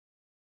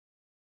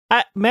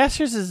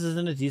 Masters is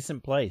in a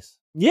decent place.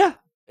 Yeah.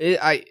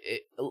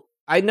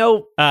 I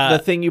know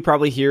the thing you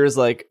probably hear is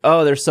like,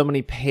 oh, there's so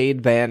many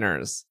paid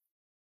banners.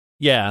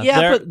 Yeah,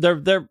 but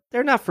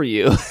they're not for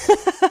you.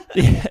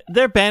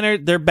 Their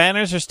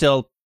banners are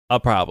still a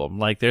problem.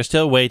 Like, there's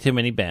still way too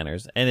many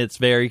banners, and it's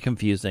very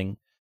confusing.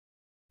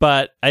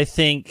 But I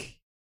think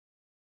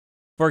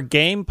for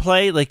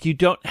gameplay, like, you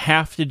don't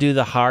have to do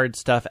the hard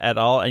stuff at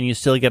all, and you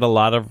still get a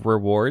lot of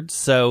rewards.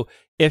 So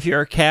if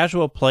you're a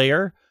casual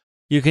player,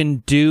 you can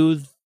do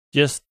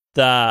just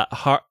the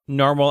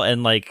normal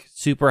and like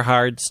super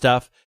hard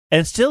stuff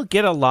and still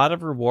get a lot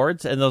of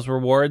rewards, and those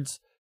rewards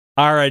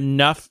are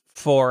enough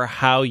for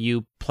how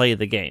you play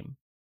the game.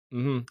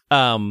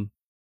 Mm-hmm.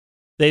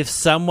 They've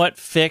somewhat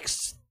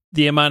fixed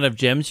the amount of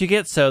gems you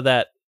get so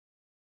that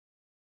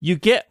you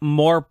get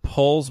more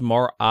pulls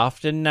more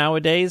often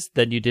nowadays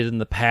than you did in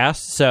the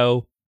past.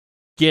 So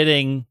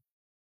getting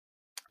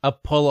a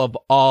pull of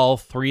all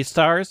 3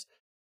 stars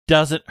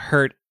doesn't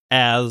hurt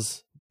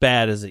as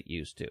bad as it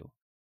used to.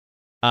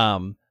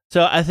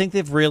 So I think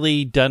they've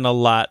really done a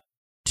lot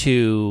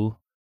to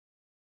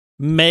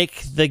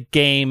make the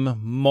game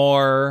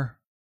more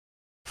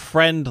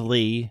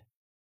friendly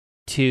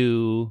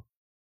to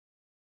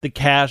the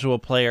casual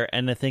player,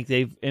 and I think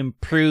they've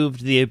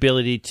improved the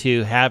ability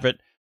to have it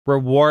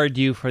reward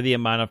you for the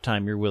amount of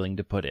time you're willing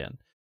to put in.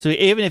 So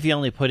even if you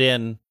only put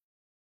in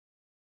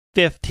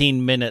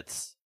 15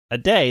 minutes a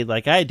day,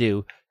 like I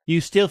do,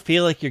 you still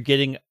feel like you're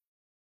getting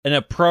an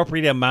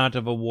appropriate amount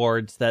of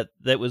awards that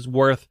was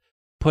worth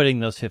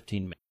putting those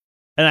 15 minutes.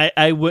 And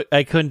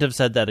I couldn't have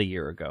said that a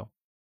year ago.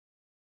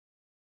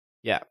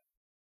 Yeah.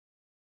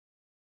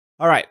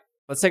 All right,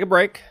 let's take a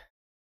break.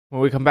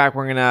 When we come back,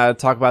 we're going to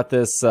talk about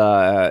this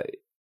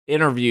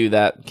interview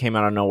that came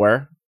out of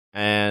nowhere.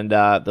 And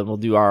then we'll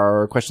do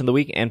our question of the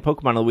week and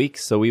Pokemon of the week.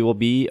 So we will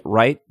be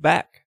right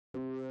back.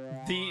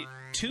 The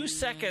 2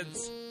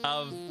 seconds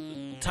of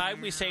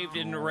time we saved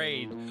in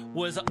Raid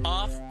was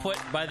off-put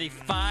by the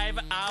 5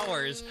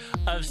 hours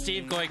of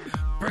Steve going,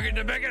 "Bring it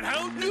to Mega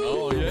Houndoom!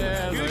 Oh,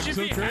 yeah, You I'm should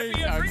so be great.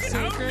 happy I'm at so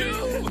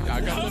Houndoom! great.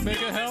 I got the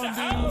Mega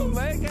Houndoom.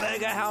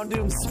 Mega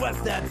Houndoom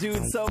swept that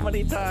dude so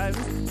many times.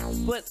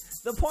 But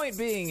the point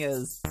being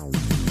is...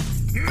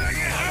 Mega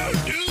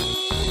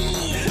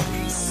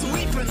Houndoom!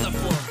 Sweeping the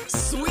floor!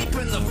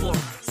 Sweeping the floor!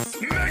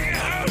 Mega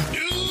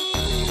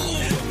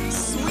Houndoom!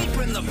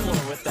 Sweeping the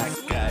floor with that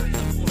guy.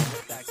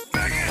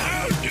 Mega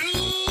Houndoom!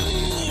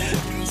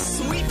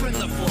 Sweeping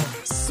the floor!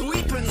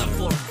 Sweeping the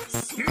floor!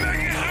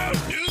 Mega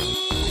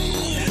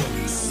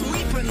Houndoom!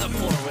 Sweeping the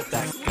floor with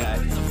that guy.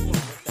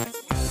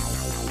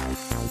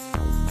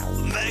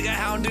 Mega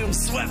Houndoom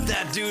swept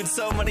that dude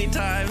so many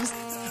times.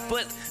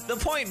 But the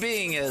point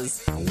being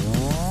is...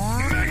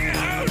 Mega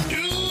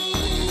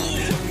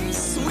Houndoom!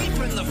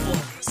 Sweeping the floor!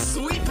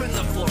 Sweeping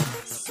the floor!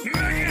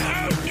 Mega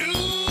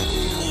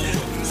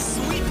Houndoom!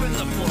 Sweeping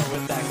the floor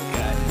with that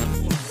guy.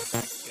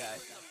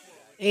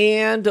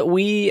 And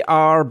we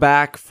are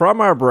back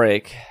from our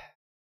break.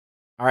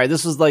 All right,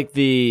 this was like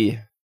I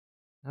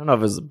don't know if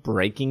it was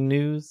breaking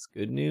news,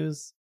 good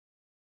news.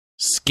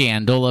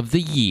 Scandal of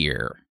the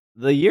year.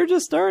 The year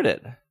just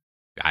started.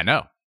 I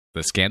know.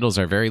 The scandals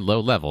are very low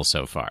level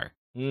so far.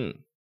 It's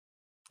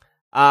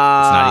It's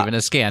not even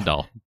a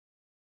scandal.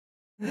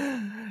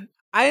 I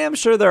am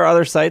sure there are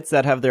other sites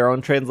that have their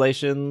own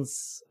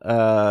translations.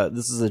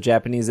 This is a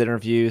Japanese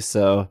interview,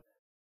 so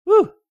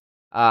we'll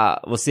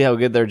see how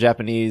good their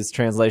Japanese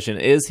translation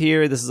is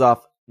here. This is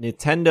off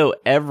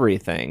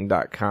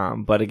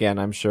NintendoEverything.com, but again,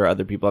 I'm sure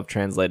other people have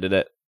translated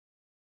it.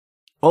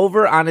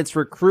 Over on its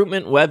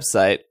recruitment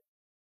website,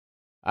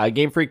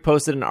 Game Freak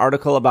posted an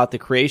article about the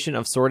creation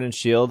of Sword and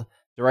Shield.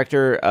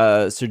 Director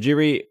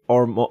Sujiri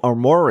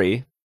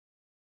Omori.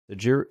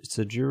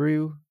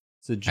 Sujiru?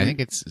 I think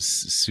it's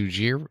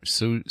Sujiru.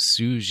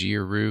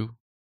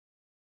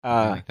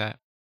 Like that.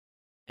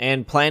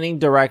 And planning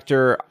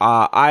director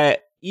Iwa.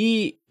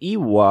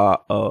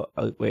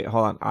 Wait,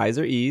 hold on. I's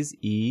or E's?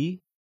 Iwa.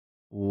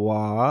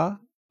 Iwa.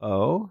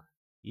 All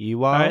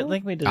right,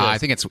 link me to this. I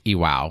think it's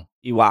Iwao.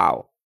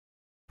 Iwao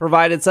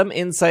provided some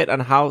insight on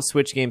how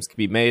Switch games could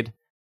be made.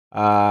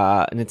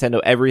 Nintendo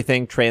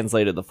Everything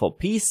translated the full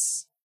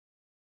piece.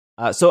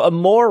 So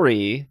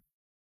Omori,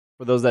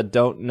 for those that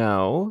don't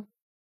know,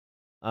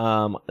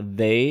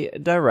 they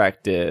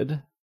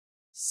directed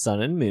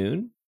Sun and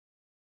Moon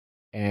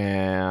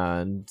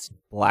and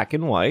Black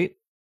and White.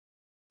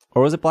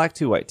 Or was it Black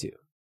 2, White 2?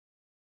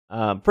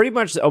 Pretty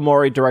much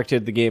Omori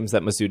directed the games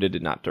that Masuda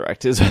did not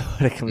direct, is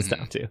what it comes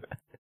down to.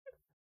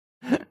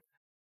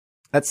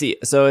 Let's see.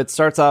 So it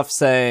starts off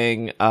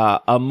saying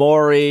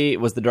Omori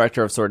was the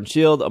director of Sword and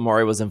Shield.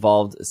 Omori was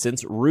involved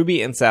since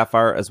Ruby and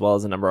Sapphire, as well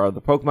as a number of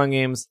other Pokemon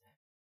games.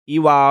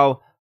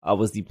 Iwao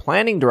was the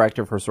planning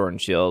director for Sword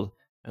and Shield,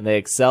 and they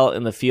excel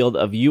in the field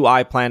of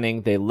UI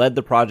planning. They led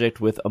the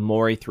project with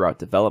Omori throughout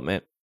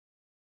development.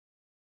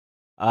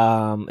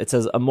 It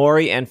says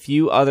Omori and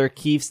few other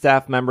key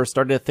staff members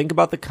started to think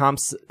about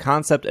the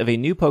concept of a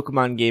new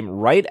Pokemon game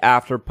right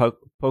after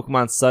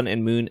Pokemon Sun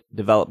and Moon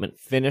development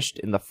finished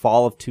in the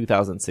fall of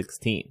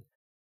 2016.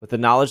 With the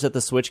knowledge that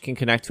the Switch can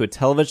connect to a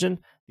television,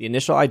 the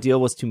initial idea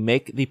was to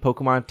make the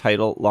Pokemon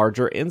title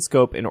larger in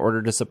scope in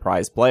order to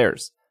surprise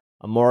players.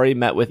 Omori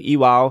met with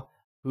Iwao,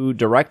 who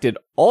directed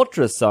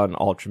Ultra Sun,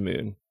 Ultra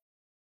Moon,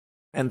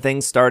 and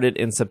things started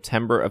in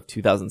September of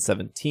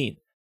 2017.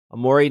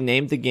 Omori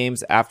named the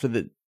games after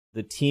the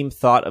team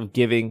thought of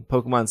giving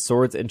Pokemon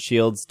swords and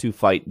shields to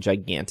fight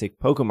gigantic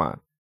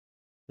Pokemon.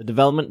 The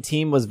development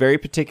team was very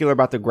particular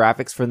about the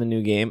graphics for the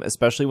new game,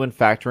 especially when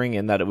factoring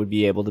in that it would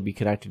be able to be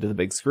connected to the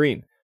big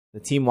screen. The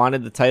team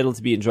wanted the title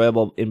to be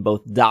enjoyable in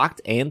both docked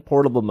and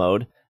portable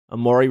mode.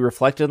 Omori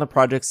reflected on the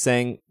project,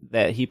 saying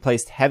that he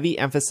placed heavy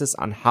emphasis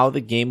on how the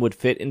game would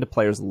fit into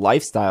players'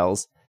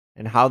 lifestyles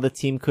and how the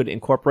team could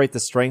incorporate the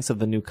strengths of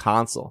the new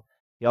console.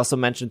 He also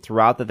mentioned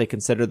throughout that they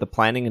considered the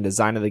planning and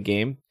design of the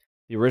game.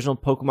 The original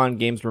Pokemon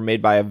games were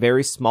made by a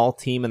very small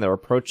team, and their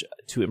approach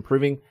to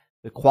improving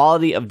the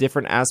quality of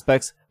different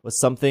aspects was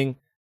something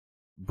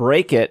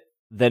break it,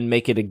 then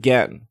make it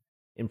again.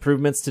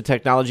 Improvements to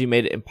technology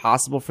made it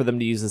impossible for them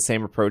to use the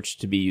same approach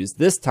to be used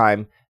this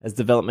time, as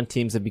development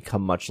teams have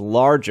become much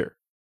larger.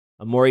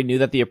 Omori knew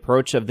that the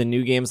approach of the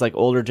new games like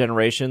older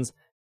generations,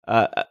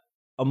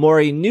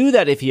 Omori knew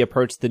that if he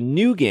approached the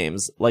new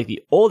games like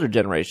the older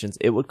generations,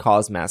 it would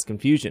cause mass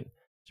confusion.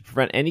 To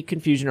prevent any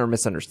confusion or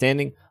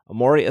misunderstanding,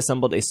 Omori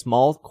assembled a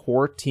small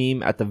core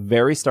team at the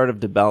very start of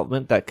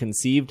development that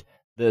conceived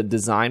the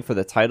design for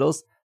the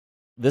titles.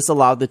 This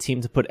allowed the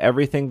team to put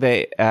everything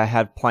they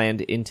had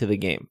planned into the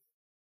game.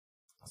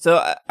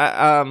 So,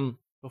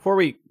 before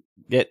we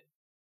get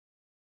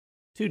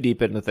too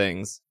deep into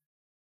things,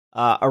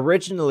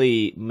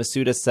 Originally,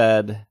 Masuda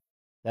said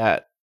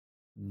that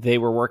they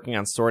were working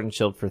on Sword and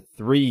Shield for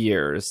 3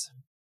 years,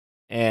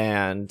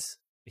 and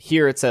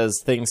here it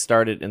says things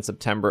started in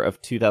September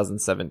of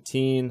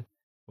 2017,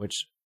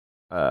 which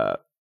Sword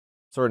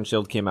and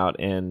Shield came out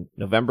in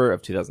November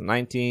of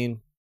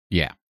 2019.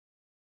 Yeah.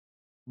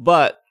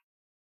 But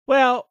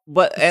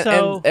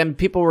so- and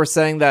people were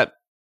saying that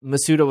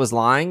Masuda was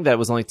lying, that it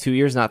was only 2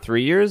 years, not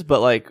 3 years,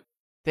 but like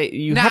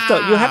you have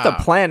to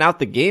plan out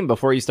the game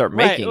before you start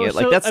making Right, it.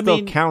 Like so, that I still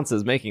mean- counts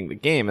as making the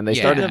game, and they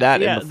Yeah. started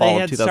that in the fall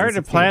they of had 2016.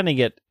 started planning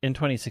it in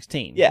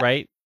 2016, Yeah.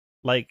 right?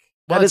 Like,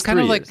 Well, That it's is kind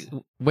of 3 like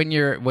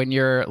years. when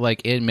you're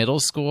like in middle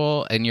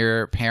school and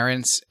your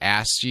parents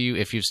asked you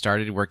if you've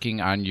started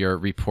working on your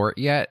report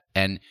yet,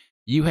 and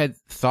you had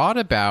thought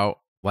about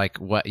like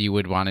what you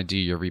would want to do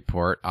your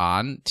report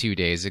on 2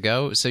 days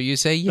ago. So you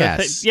say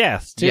yes.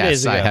 yes, 2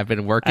 days ago. I have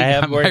been working I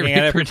have on my working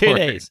on it for 2 report.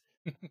 days.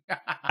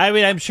 I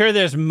mean, I'm sure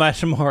there's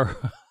much more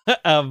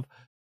of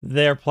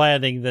their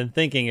planning than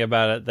thinking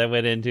about it that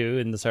went into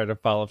in the sort of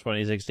fall of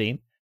 2016.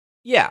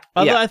 Yeah,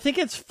 Although yeah. I think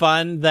it's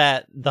fun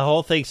that the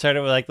whole thing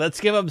started with like,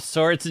 let's give them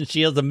swords and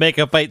shields and make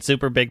a fight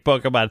super big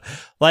Pokemon.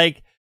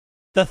 Like,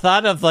 the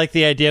thought of like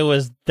the idea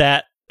was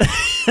that,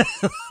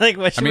 like,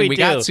 what should I mean, we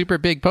do? got super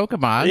big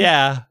Pokemon.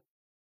 Yeah.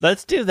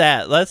 Let's do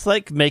that. Let's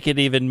like make it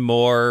even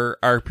more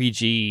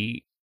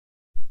RPG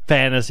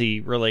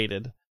fantasy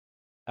related.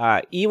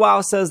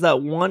 Iwao says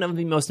that one of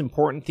the most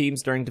important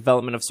themes during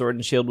development of Sword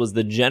and Shield was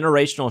the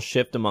generational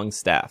shift among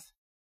staff.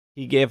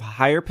 He gave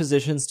higher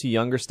positions to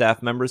younger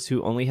staff members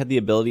who only had the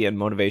ability and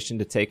motivation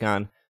to take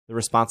on the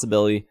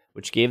responsibility,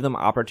 which gave them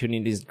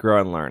opportunities to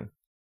grow and learn.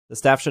 The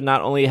staff should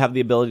not only have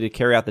the ability to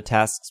carry out the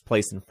tasks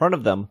placed in front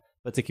of them,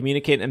 but to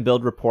communicate and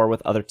build rapport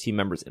with other team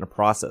members in a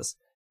process.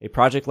 A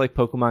project like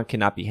Pokemon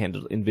cannot be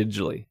handled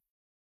individually.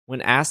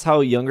 When asked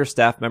how younger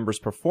staff members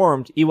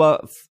performed,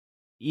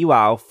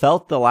 Iwao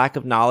felt the lack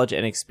of knowledge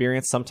and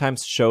experience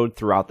sometimes showed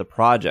throughout the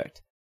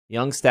project.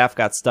 Young staff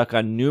got stuck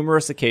on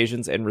numerous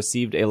occasions and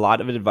received a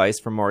lot of advice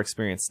from more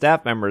experienced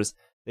staff members.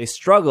 They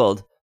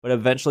struggled, but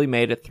eventually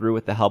made it through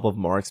with the help of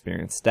more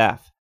experienced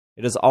staff.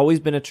 It has always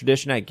been a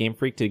tradition at Game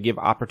Freak to give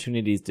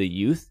opportunities to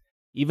youth.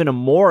 Even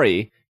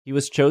Omori, he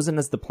was chosen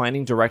as the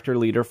planning director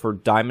leader for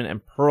Diamond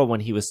and Pearl when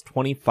he was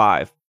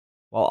 25,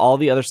 while all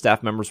the other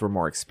staff members were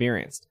more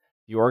experienced.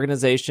 The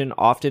organization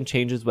often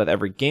changes with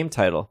every game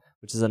title,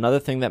 which is another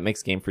thing that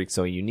makes Game Freak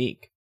so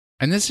unique.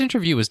 And this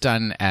interview was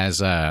done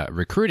as a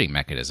recruiting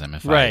mechanism,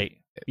 if Right.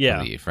 I Yeah.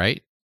 believe,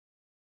 right?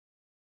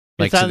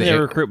 It's so on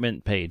their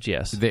recruitment page,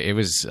 yes. It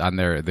was on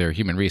their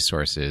human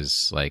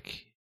resources,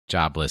 like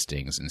job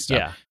listings and stuff.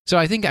 Yeah. So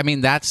I think, I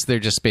mean, they're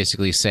just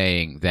basically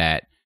saying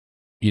that,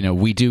 you know,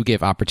 we do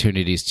give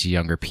opportunities to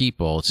younger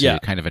people to Yeah.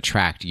 kind of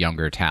attract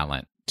younger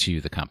talent to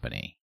the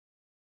company.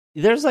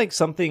 There's like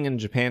something in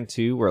Japan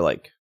too where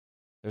like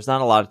there's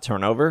not a lot of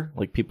turnover.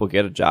 Like people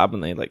get a job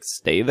and they like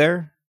stay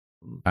there.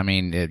 I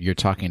mean, you're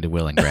talking to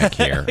Will and Greg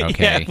here,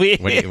 okay?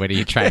 Yeah, what are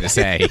you trying to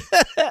say?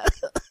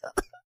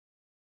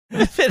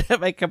 I've been at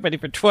my company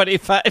for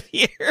 25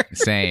 years.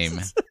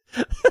 Same.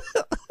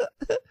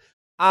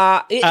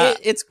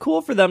 It's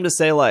cool for them to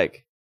say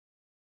like,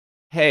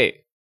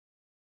 hey,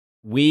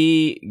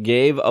 we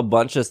gave a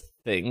bunch of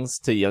things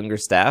to younger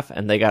staff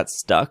and they got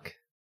stuck.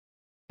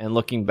 And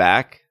looking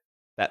back,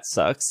 that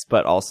sucks,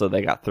 but also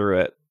they got through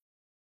it.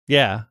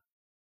 Yeah.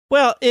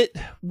 Well,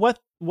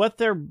 what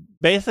they're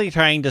basically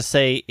trying to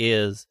say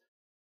is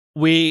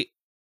we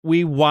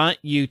want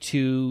you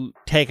to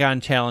take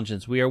on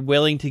challenges. We are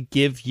willing to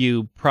give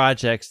you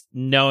projects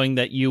knowing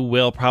that you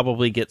will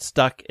probably get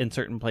stuck in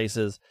certain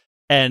places,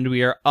 and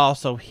we are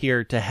also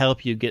here to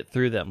help you get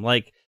through them.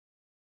 Like,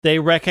 they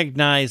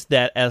recognize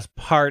that as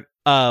part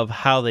of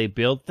how they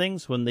build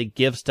things. When they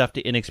give stuff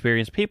to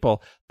inexperienced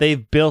people,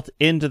 they've built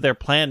into their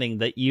planning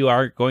that you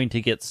are going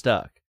to get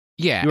stuck.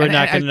 Yeah. You are and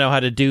not I- going to know how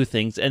to do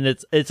things, and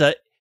it's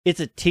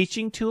a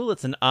teaching tool.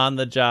 It's an on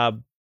the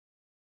job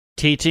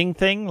teaching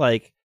thing.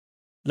 Like,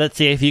 let's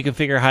see if you can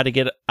figure out how to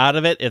get out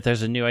of it. If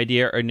there's a new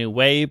idea or a new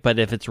way, but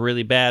if it's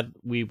really bad,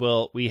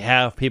 we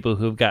have people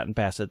who've gotten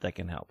past it that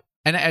can help.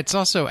 And it's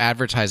also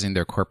advertising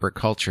their corporate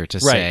culture to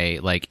Right. say,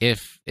 like,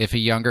 if a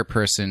younger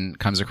person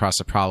comes across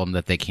a problem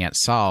that they can't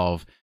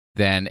solve,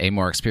 then a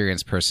more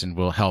experienced person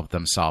will help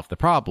them solve the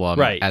problem.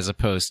 Right. As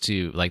opposed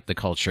to, like, the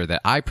culture that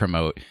I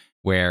promote,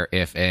 where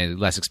if a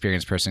less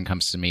experienced person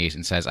comes to me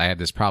and says, I have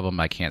this problem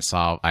I can't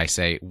solve, I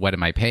say, what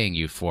am I paying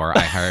you for?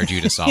 I hired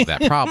you to solve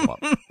that problem.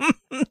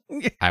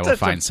 I will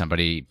find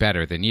somebody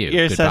better than you.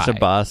 You're such a Goodbye.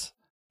 boss.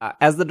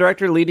 As the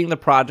director leading the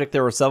project,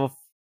 there were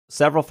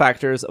several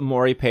factors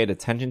Omori paid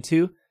attention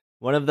to.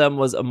 One of them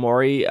was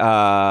Omori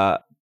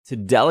to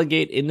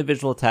delegate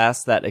individual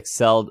tasks that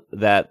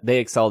they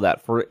excelled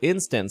at. For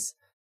instance,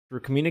 through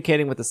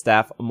communicating with the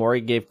staff,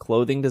 Omori gave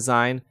clothing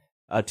design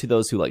to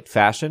those who liked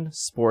fashion,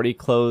 sporty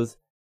clothes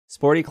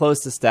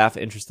to staff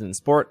interested in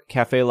sport.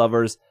 Cafe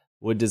lovers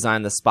would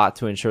design the spot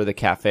to ensure the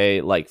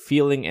cafe-like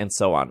feeling, and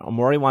so on.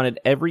 Omori wanted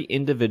every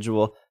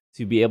individual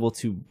to be able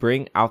to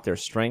bring out their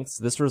strengths.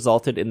 This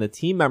resulted in the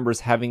team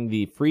members having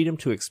the freedom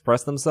to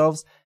express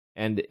themselves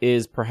and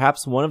is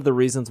perhaps one of the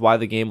reasons why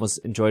the game was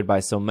enjoyed by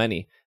so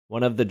many.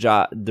 One of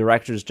the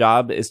director's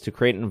job is to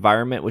create an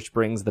environment which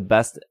brings the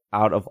best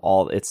out of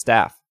all its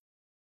staff.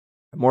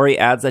 Omori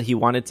adds that he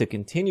wanted to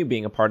continue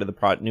being a part of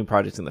the new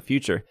projects in the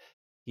future.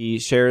 He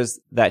shares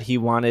that he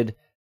wanted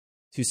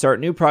to start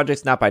new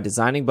projects not by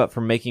designing, but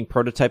from making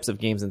prototypes of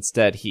games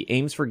instead. He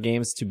aims for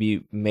games to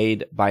be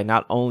made by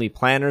not only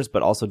planners,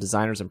 but also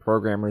designers and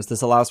programmers.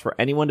 This allows for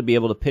anyone to be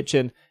able to pitch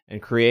in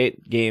and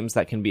create games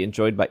that can be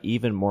enjoyed by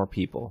even more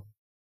people.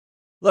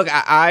 Look,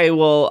 I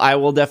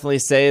will definitely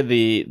say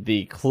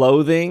the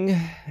clothing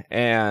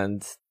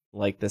and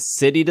like the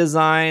city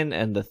design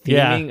and the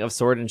theming of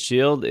Sword and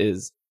Shield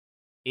is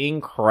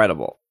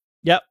incredible.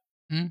 Yep.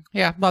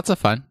 Yeah, lots of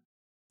fun.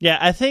 Yeah,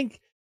 I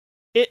think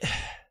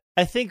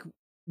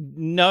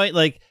knowing,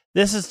 like,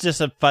 this is just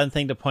a fun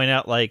thing to point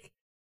out. Like,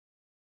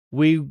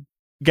 we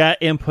got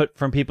input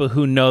from people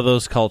who know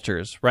those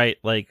cultures, right?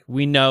 Like,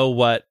 we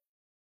went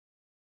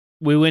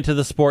to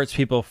the sports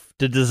people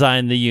to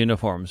design the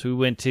uniforms. We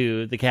went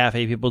to the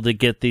cafe people to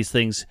get these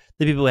things,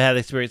 the people who had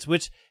experience,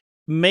 which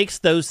makes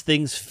those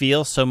things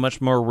feel so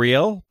much more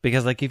real.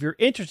 Because, like, if you're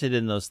interested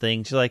in those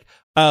things, you're like,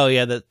 oh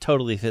yeah, that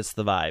totally fits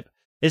the vibe.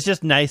 It's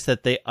just nice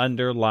that they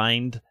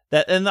underlined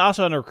that, and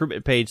also on a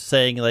recruitment page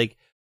saying, like,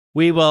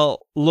 we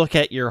will look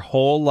at your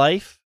whole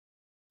life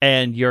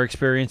and your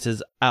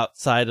experiences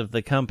outside of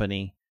the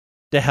company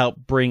to help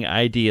bring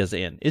ideas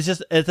in.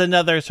 It's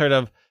another sort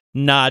of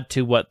nod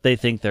to what they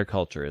think their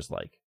culture is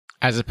like.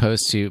 As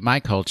opposed to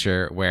my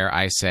culture, where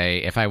I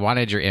say, if I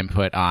wanted your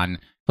input on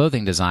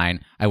clothing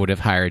design, I would have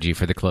hired you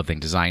for the clothing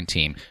design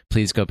team.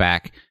 Please go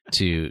back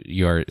to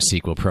your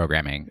SQL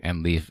programming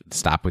and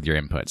stop with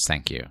your inputs.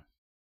 Thank you.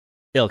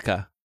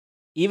 Ilka.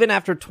 Even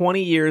after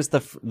 20 years, the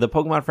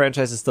Pokemon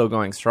franchise is still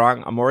going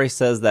strong. Omori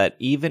says that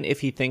even if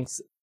he thinks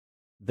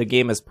the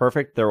game is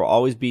perfect, there will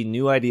always be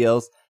new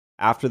ideas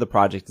after the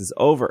project is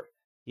over.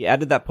 He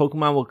added that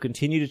Pokemon will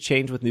continue to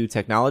change with new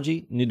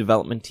technology, new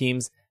development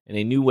teams, and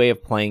a new way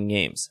of playing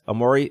games.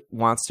 Omori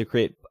wants to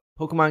create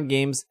Pokemon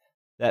games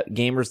that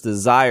gamers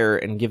desire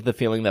and give the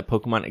feeling that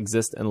Pokemon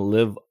exist and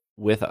live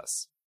with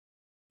us.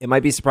 It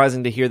might be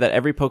surprising to hear that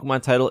every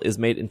Pokemon title is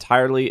made in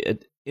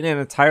an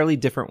entirely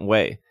different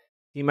way.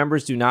 Team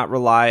members try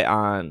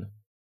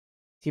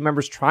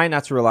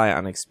not to rely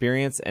on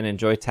experience and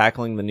enjoy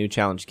tackling the new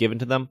challenge given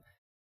to them.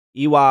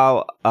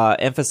 Iwao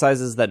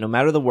emphasizes that no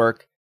matter the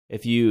work,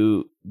 if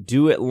you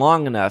do it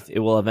long enough, it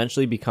will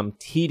eventually become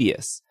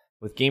tedious.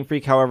 With Game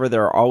Freak, however,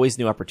 there are always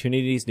new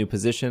opportunities, new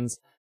positions,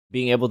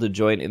 being able to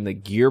join in the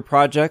gear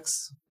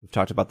projects. We've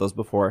talked about those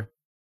before.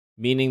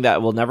 Meaning that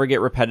it will never get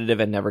repetitive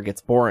and never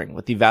gets boring.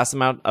 With the vast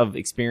amount of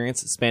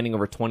experience spanning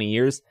over 20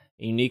 years,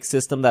 a unique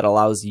system that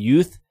allows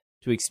youth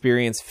to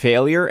experience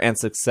failure and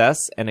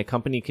success, and a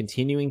company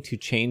continuing to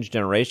change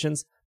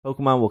generations,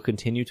 Pokemon will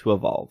continue to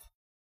evolve.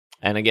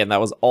 And again,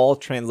 that was all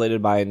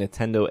translated by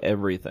Nintendo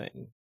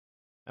Everything.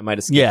 I might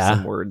have skipped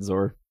some words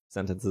or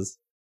sentences.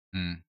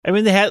 I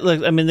mean,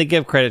 they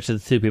give credit to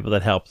the two people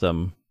that helped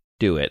them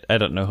do it. I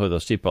don't know who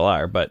those people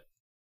are, but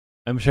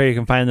I'm sure you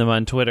can find them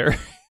on Twitter.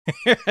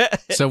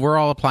 So we're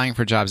all applying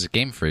for jobs at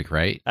Game Freak,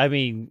 right? I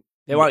mean,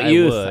 they want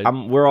youth.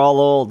 We're all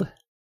old.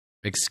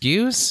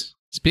 Excuse?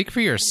 Speak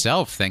for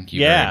yourself, thank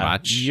you very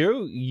much.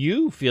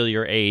 You feel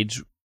your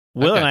age.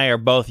 Will and I are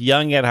both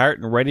young at heart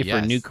and ready for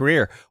a new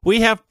career.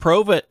 We have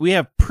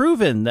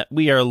proven that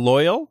we are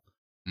loyal,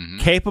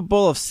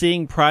 capable of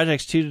seeing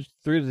projects through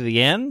to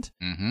the end.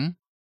 Mm-hmm.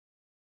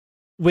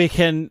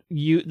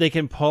 They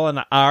can pull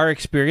on our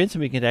experience,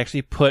 and we can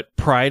actually put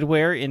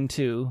Prideware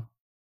into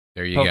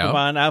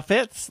Pokemon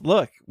outfits.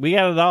 Look, we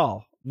got it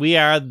all. We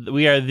are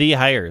the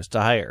hires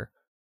to hire.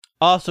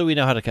 Also, we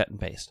know how to cut and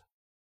paste.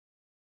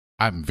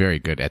 I'm very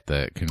good at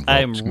the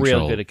I'm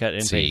real good at cutting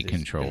and C, pasting.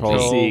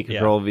 Control C,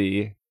 Control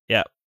V.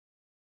 Yeah.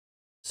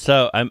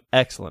 So I'm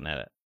excellent at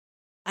it.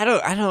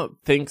 I don't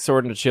think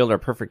Sword and Shield are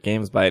perfect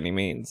games by any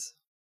means.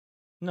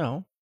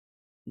 No.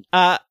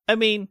 I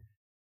mean,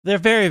 they're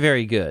very,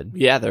 very good.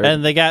 Yeah,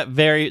 and they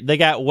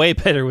got way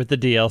better with the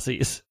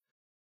DLCs.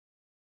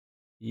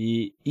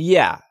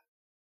 Yeah.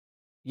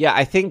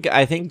 I think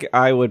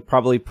I would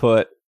probably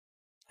put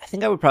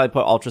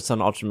Ultra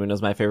Sun, Ultra Moon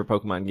as my favorite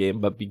Pokemon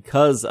game, but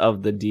because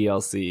of the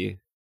DLC,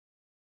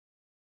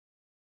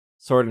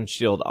 Sword and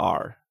Shield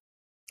are.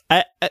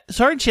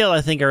 Sword and Shield, I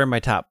think, are in my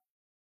top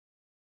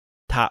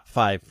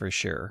 5 for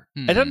sure.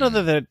 I don't know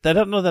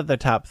that they're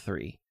top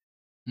 3.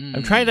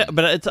 I'm trying to,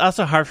 but it's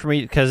also hard for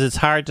me because it's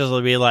hard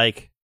to be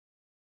like,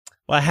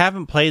 well, I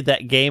haven't played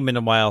that game in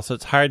a while, so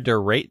it's hard to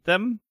rate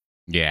them.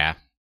 Yeah.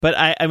 But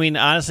I mean,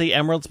 honestly,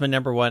 Emerald's my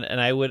number 1,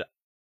 and I would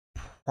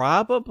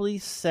probably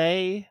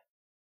say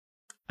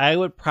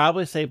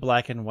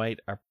Black and White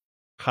are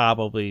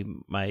probably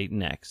my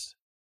next.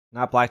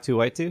 Not Black 2,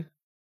 White 2?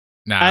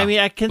 No. I mean,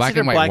 I consider Black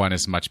and White 1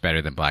 is much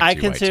better than Black 2, White 2.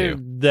 I consider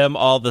them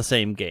all the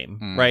same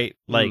game, right?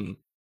 Like,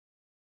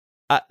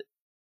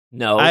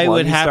 no, I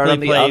would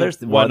happily play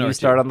one you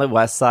start on the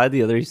west side,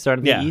 the other you start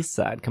on the east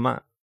side. Come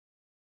on.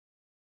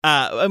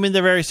 I mean,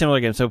 they're very similar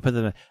games, so put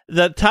them in.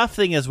 The tough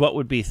thing is what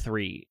would be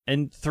 3.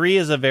 And 3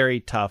 is a very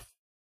tough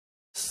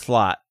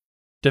slot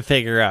to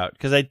figure out.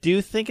 Because I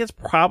do think it's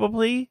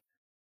probably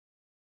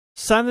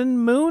Sun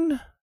and Moon,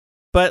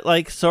 but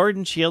like Sword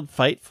and Shield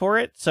fight for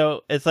it.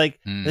 So it's like,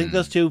 I think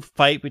those two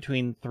fight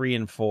between 3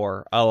 and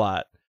 4 a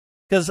lot.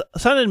 Because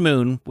Sun and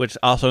Moon, which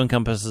also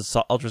encompasses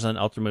Ultra Sun,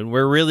 Ultra Moon,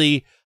 were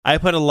really, I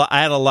had a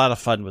lot of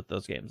fun with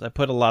those games. I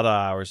put a lot of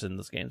hours in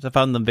those games. I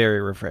found them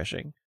very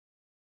refreshing.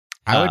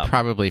 I would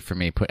probably, for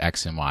me, put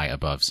X and Y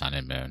above Sun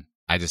and Moon.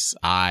 I just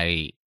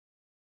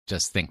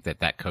think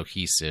that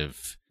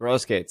cohesive Roller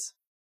skates.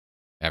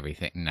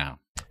 everything. No.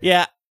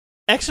 Yeah,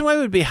 X and Y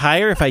would be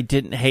higher if I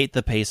didn't hate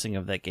the pacing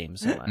of that game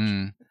so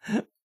much.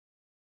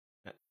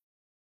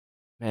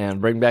 Man,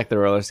 bring back the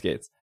roller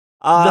skates.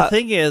 The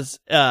thing is,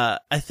 I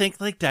think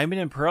like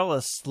Diamond and Pearl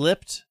has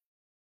slipped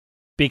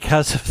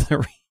because of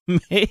the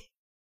remake.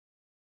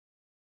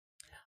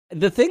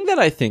 The thing that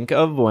I think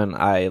of when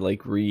I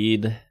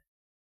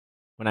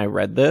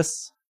read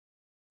this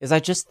is I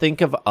just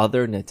think of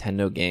other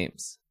Nintendo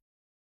games.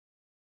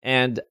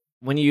 And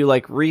when you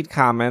like read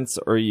comments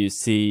or you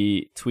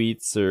see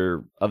tweets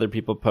or other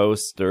people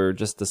post or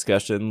just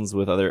discussions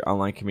with other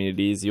online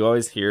communities, you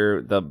always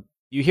hear what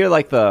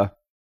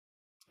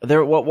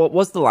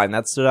was the line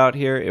that stood out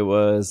here? It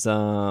was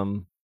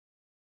where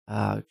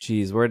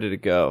did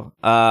it go?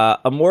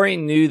 Amori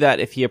knew that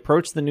if he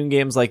approached the new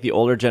games like the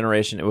older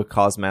generation, it would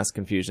cause mass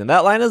confusion.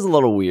 That line is a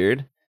little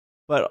weird,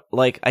 but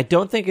like I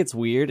don't think it's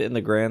weird in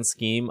the grand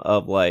scheme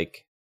of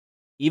like,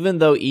 even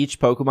though each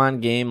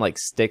Pokemon game like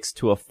sticks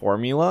to a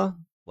formula,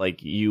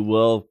 like you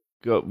will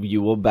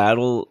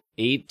battle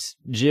 8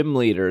 gym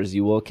leaders,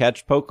 you will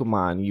catch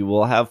Pokemon, you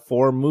will have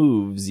 4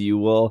 moves, you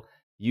will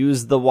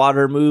use the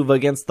water move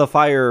against the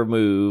fire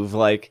move,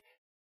 like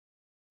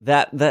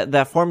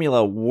that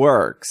formula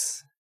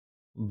works.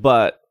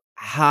 But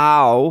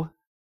how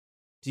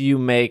do you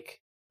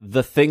make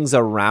the things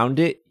around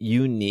it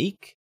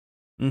unique?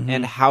 Mm-hmm.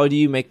 And how do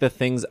you make the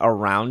things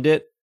around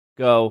it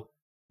go,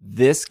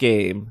 this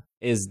game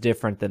is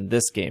different than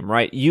this game,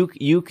 right?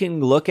 You can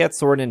look at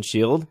Sword and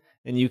Shield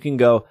and you can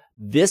go,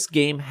 this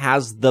game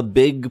has the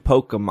big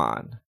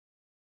Pokemon.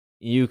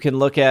 You can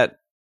look at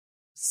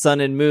Sun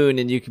and Moon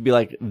and you can be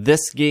like,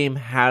 this game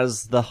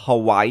has the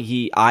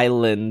Hawaii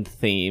Island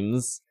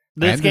themes.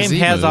 This And the game Z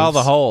has all moves.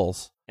 the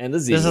holes. And the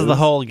Z This is the moves.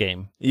 whole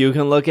game. You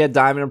can look at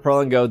Diamond and Pearl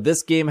and go,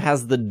 this game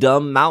has the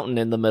dumb mountain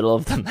in the middle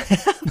of the map.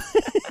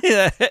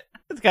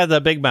 It's got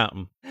the big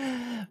mountain.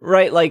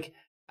 Right, like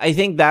I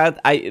think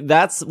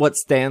that's what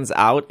stands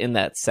out in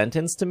that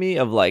sentence to me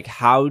of like,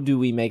 how do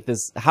we make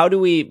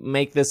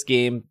this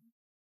game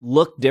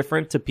look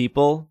different to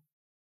people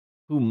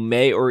who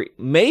may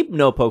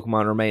know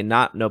Pokemon or may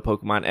not know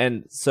Pokemon?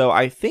 And so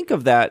I think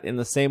of that in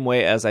the same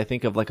way as I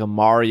think of like a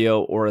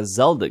Mario or a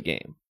Zelda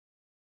game.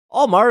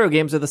 All Mario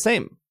games are the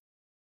same.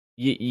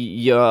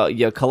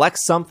 You collect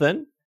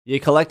something, you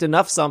collect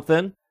enough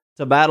something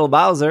to battle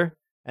Bowser,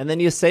 and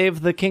then you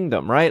save the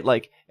kingdom, right?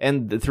 Like,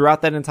 and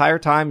throughout that entire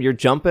time, you're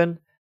jumping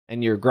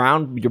and you're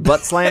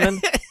butt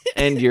slamming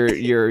and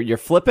you're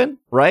flipping,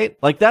 right?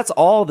 Like that's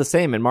all the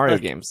same in Mario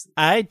games.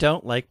 I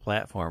don't like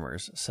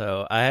platformers,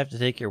 so I have to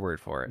take your word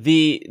for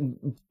it.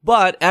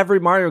 But every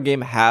Mario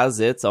game has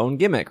its own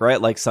gimmick, right?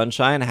 Like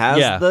Sunshine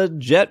has the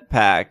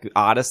jetpack,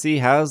 Odyssey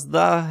has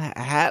the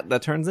hat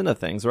that turns into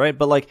things, right?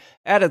 But like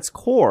at its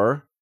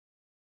core,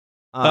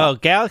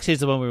 Galaxy is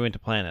the one we went to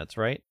planets,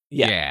 right?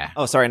 Yeah.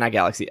 Oh, sorry, not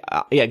Galaxy.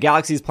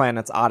 Galaxy's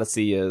planets.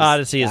 Odyssey is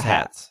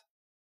hats.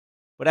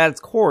 But at its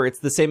core, it's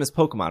the same as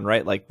Pokemon,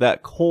 right? Like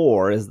that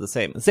core is the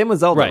same. Same with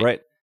Zelda,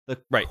 right? The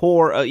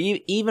core,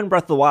 even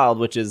Breath of the Wild,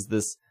 which is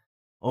this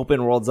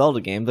open world Zelda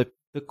game, the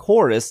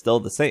core is still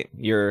the same.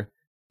 You're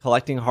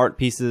collecting heart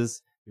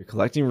pieces, you're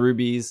collecting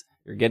rubies,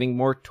 you're getting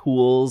more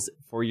tools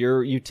for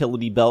your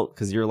utility belt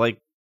because you're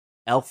like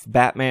Elf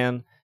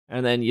Batman,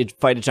 and then you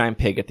fight a giant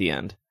pig at the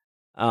end.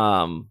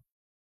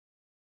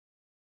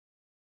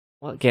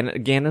 Well,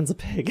 Ganon's a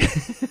pig.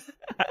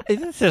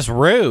 It's just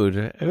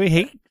rude. I mean,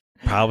 he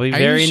probably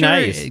very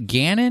nice.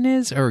 Ganon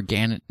is or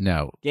Ganon?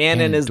 No,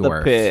 Ganon is Ganondorf.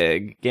 the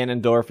pig.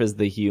 Ganondorf is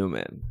the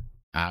human.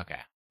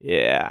 Okay.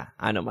 Yeah,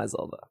 I know my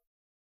Zelda.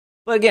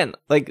 But again,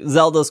 like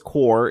Zelda's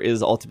core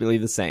is ultimately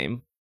the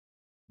same,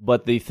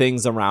 but the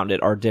things around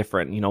it are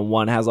different. You know,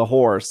 one has a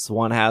horse,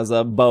 one has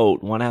a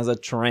boat, one has a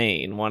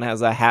train, one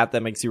has a hat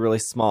that makes you really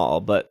small,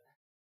 but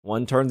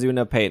one turns you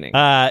into a painting.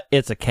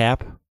 It's a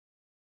cap.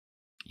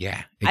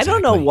 Yeah. I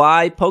don't know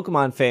why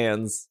Pokemon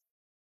fans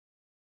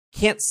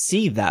can't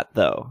see that,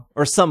 though.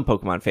 Or some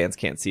Pokemon fans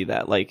can't see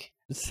that. Like,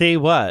 see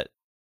what?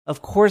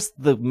 Of course,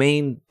 the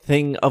main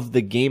thing of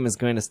the game is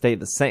going to stay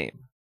the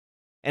same.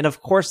 And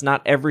of course,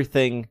 not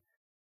everything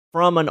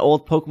from an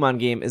old Pokemon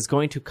game is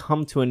going to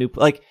come to a new...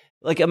 Like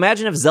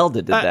imagine if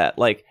Zelda did that.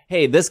 Like,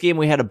 hey, this game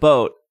we had a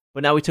boat,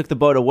 but now we took the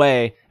boat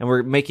away, and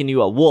we're making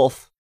you a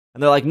wolf.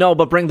 And they're like, no,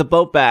 but bring the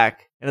boat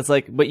back. And it's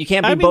like, but you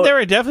can't be I mean, there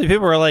were definitely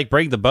people who were like,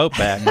 bring the boat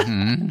back.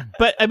 Mhm.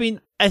 But, I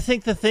mean, I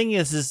think the thing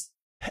is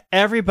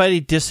everybody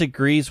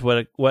disagrees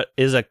what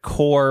is a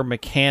core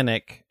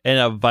mechanic and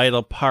a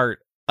vital part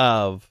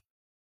of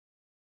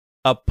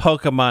a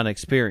Pokemon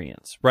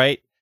experience, right?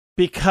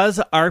 Because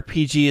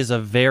RPG is a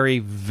very,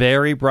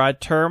 very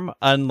broad term,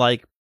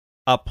 unlike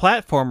a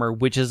platformer,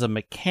 which is a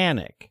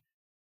mechanic.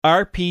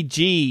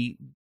 RPG,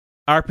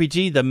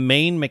 the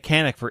main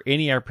mechanic for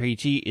any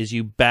RPG is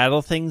you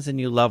battle things and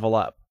you level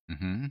up.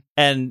 Mm-hmm.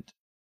 And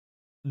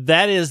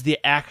that is the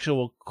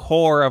actual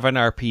core of an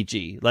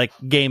RPG, like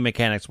game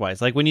mechanics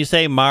wise. Like when you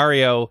say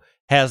Mario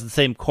has the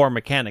same core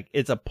mechanic,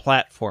 it's a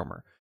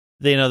platformer.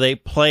 They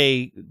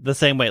play the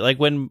same way. Like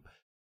when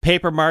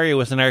Paper Mario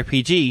was an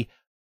RPG,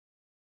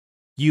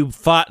 you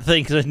fought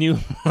things and you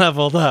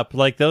leveled up.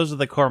 Like those are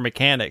the core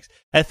mechanics.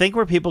 I think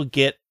where people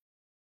get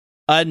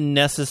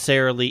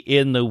unnecessarily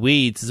in the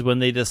weeds is when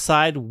they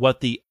decide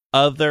what the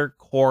other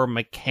core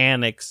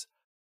mechanics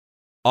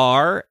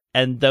are,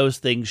 and those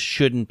things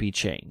shouldn't be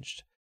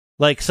changed.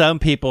 Like some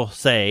people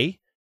say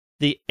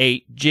the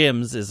 8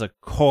 gyms is a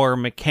core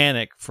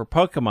mechanic for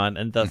Pokemon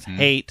and thus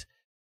hate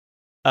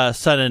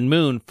Sun and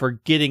Moon for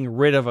getting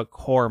rid of a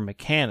core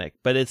mechanic,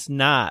 but it's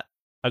not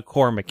a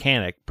core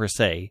mechanic per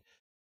se.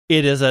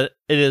 It is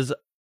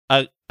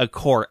a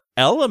core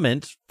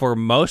element for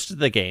most of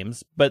the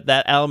games, but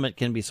that element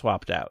can be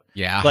swapped out.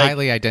 Yeah, a Like-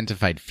 highly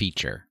identified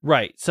feature.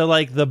 Right. So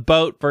like the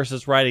boat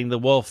versus riding the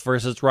wolf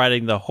versus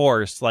riding the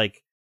horse,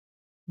 like,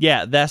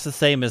 yeah, that's the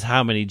same as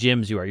how many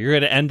gyms you are. You're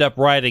going to end up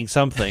riding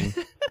something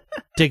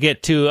to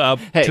get to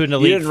Hey, to an you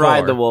elite didn't ride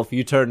four. the wolf.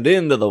 You turned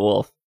into the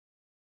wolf.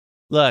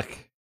 Look,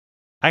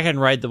 I can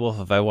ride the wolf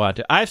if I want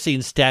to. I've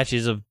seen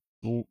statues of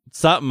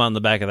something on the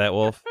back of that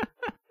wolf.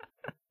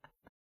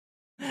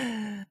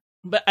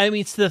 But I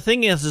mean, the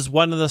thing is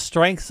one of the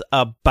strengths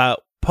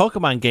about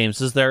Pokemon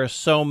games is there are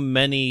so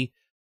many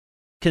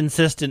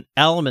consistent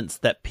elements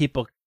that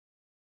people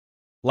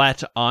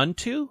latch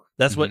onto.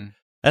 That's one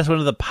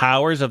of the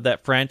powers of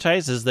that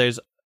franchise is there's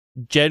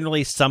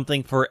generally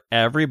something for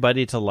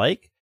everybody to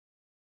like.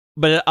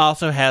 But it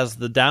also has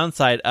the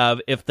downside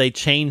of if they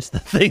change the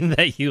thing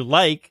that you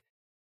like,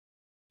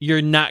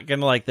 you're not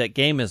going to like that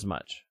game as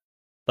much.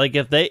 Like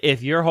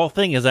if your whole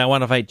thing is I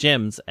want to fight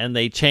gyms and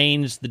they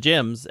change the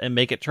gyms and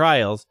make it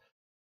trials,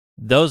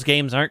 those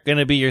games aren't going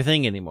to be your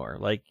thing anymore.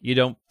 Like you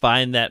don't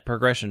find that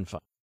progression fun.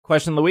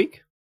 Question of the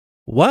week?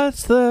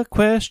 What's the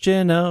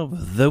question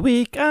of the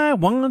week? I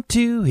want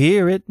to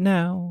hear it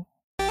now.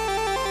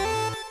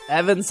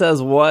 Evan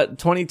says, what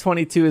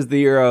 2022 is the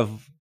year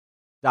of ...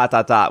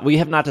 We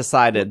have not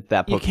decided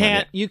that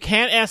Pokemon You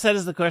can't ask that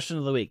as the question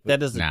of the week.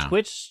 That is a No.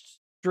 Twitch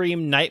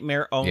stream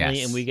nightmare only,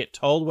 Yes. and we get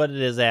told what it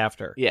is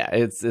after. Yeah,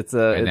 it's And it's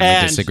then we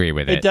And disagree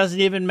with It it. doesn't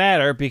even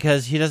matter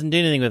because he doesn't do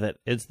anything with it.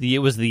 It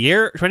was the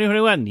year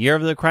 2021, year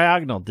of the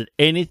Cryogonal. Did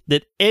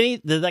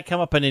that come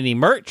up in any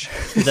merch?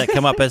 Did that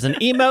come up as an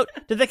emote?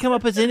 Did that come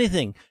up as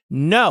anything?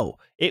 No,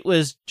 it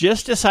was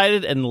just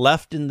decided and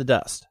left in the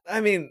dust. I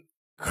mean,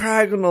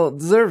 Cryogonal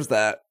deserves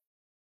that.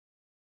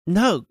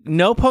 No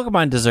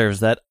Pokemon deserves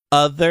that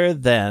other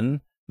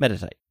than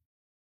Meditite.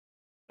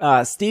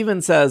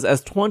 Steven says,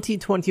 as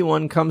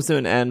 2021 comes to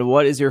an end,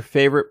 what is your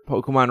favorite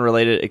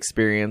Pokemon-related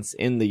experience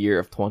in the year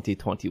of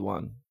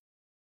 2021?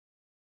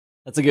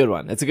 That's a good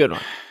one. It's a good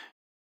one.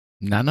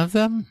 None of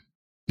them?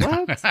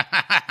 What?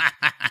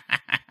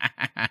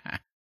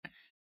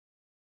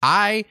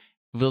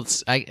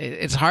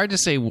 It's hard to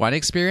say one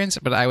experience,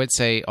 but I would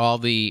say all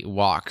the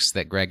walks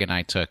that Greg and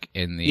I took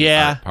in the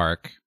Yeah. art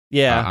park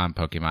Yeah, on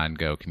Pokemon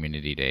Go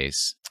community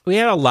days. we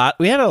had a lot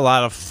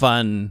of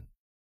fun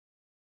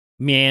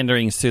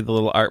meanderings through the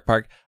little art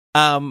park.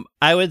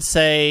 I would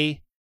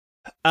say,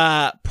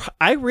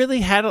 I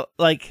really had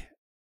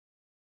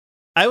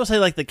I will say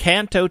like the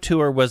Kanto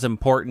tour was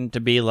important to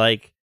be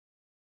like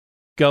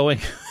going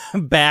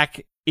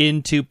back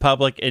into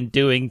public and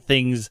doing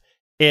things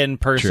in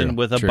person True,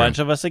 with a true. bunch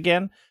of us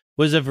again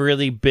was a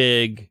really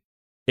big,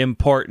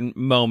 important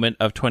moment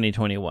of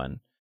 2021.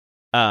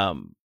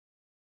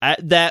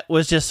 That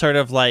was just sort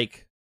of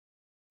like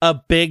a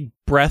big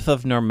breath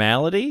of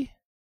normality,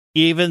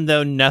 even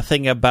though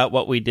nothing about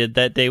what we did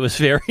that day was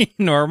very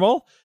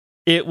normal.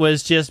 It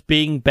was just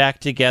being back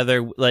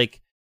together.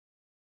 Like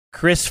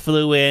Chris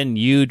flew in,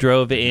 you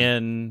drove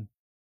in,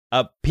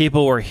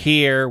 people were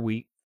here.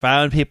 We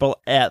found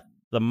people at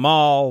the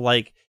mall.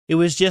 Like it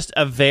was just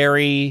a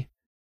very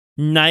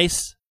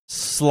nice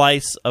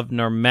slice of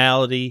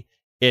normality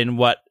in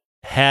what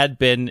had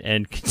been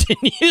and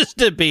continues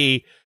to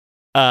be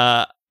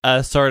a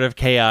sort of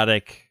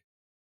chaotic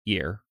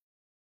year.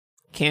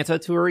 Kanto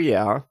Tour,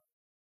 yeah.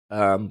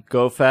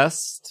 Go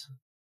Fest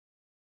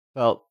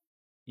felt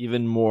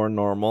even more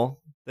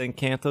normal than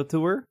Kanto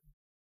Tour.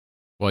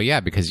 Well, yeah,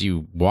 because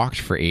you walked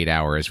for 8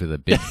 hours with a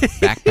big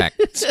backpack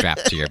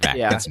strapped to your back.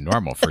 Yeah. That's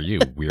normal for you,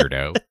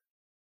 weirdo.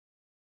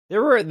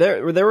 There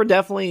were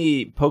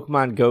definitely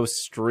Pokemon Go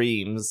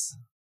streams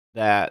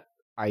that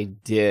I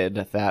did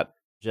that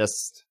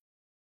just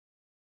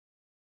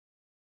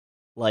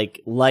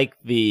like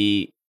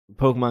the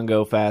Pokemon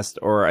Go Fest,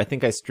 or I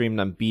think I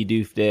streamed on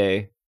Bidoof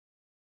Day.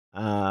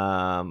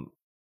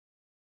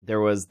 there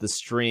was the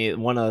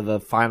stream, one of the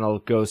final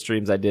Go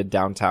streams I did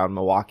downtown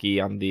Milwaukee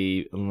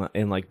in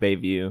like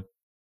Bayview.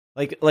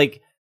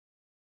 Like,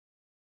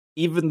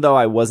 even though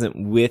I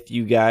wasn't with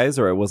you guys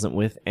or I wasn't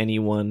with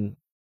anyone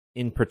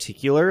in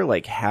particular,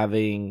 like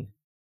having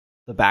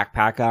the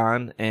backpack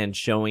on and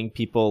showing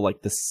people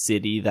like the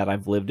city that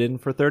I've lived in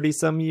for 30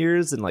 some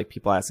years, and like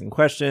people asking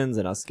questions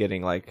and us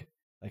getting like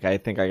I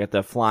think I got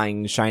the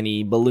flying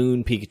shiny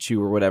balloon Pikachu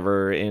or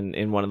whatever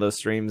in one of those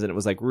streams, and it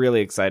was like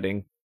really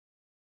exciting.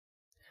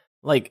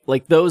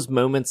 Like those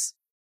moments,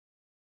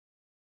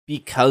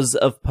 because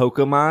of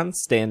Pokemon,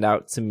 stand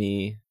out to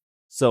me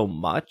so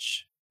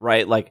much,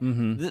 right? Like,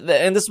 and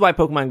this is why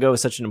Pokemon Go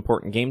is such an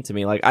important game to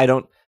me. Like,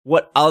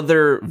 what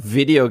other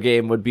video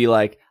game would be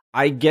like,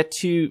 I get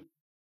to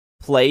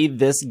play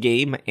this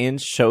game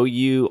and show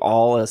you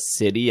all a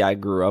city I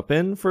grew up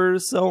in for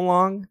so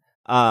long.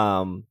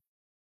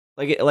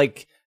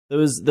 Like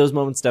those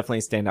moments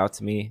definitely stand out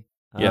to me.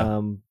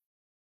 Yeah.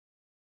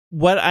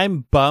 What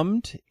I'm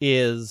bummed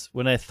is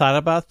when I thought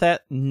about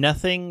that,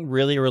 nothing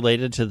really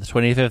related to the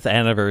 25th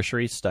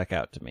anniversary stuck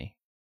out to me,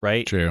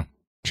 right? True.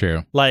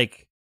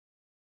 Like,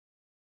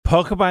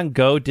 Pokemon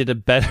Go did a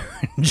better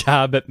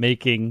job at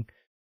making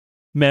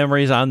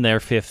memories on their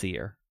 5th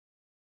year.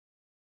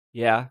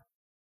 Yeah.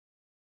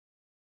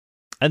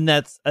 And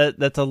that's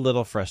a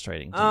little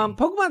frustrating to me.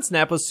 Pokemon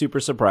Snap was super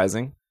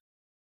surprising.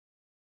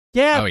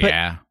 Yeah,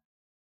 Yeah.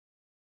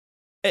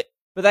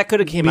 But that could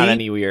have came out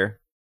any year.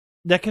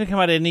 That could have come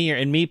out any year,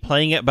 and me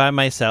playing it by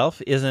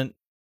myself isn't...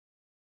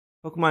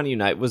 Pokemon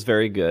Unite was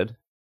very good.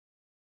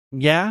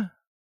 Yeah.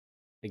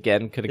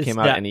 Again, could have came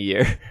out any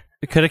year.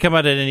 It could have come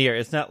out at any year.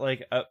 It's not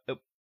like...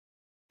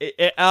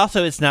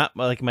 also, it's not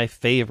like my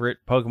favorite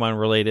Pokemon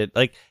related.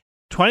 Like,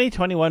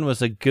 2021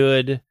 was a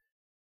good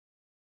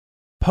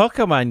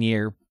Pokemon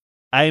year.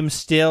 I'm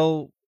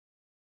still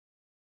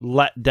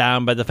let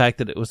down by the fact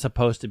that it was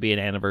supposed to be an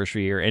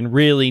anniversary year, and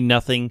really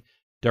nothing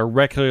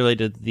directly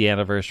related to the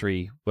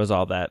anniversary was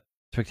all that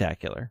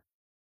spectacular.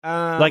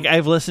 Like,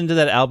 I've listened to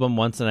that album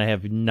once and I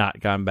have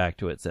not gone back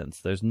to it since.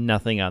 There's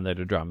nothing on there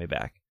to draw me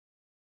back.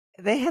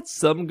 They had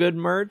some good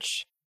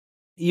merch.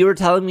 You were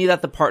telling me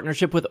that the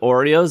partnership with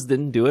Oreos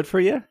didn't do it for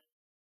you?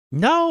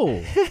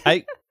 No.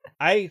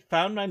 I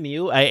found my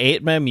Mew, I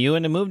ate my Mew,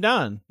 and I moved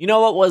on. You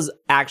know what was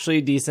actually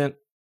a decent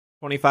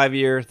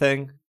 25-year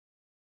thing?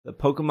 The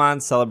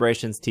Pokemon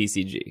Celebrations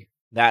TCG.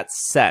 That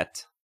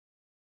set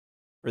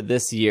for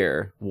this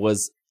year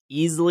was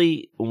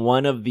easily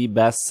one of the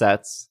best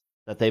sets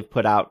that they've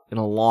put out in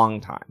a long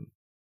time.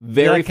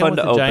 Very fun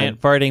to open. Giant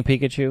farting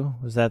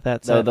Pikachu? Was that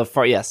set?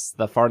 Yes,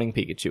 the farting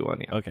Pikachu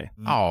one. Yeah. Okay.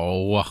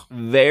 Oh.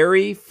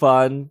 Very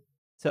fun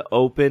to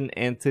open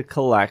and to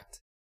collect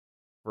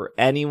for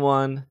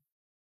anyone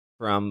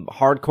from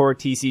hardcore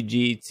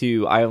TCG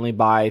to I only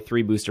buy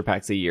 3 booster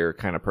packs a year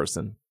kind of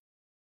person.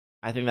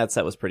 I think that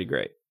set was pretty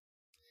great.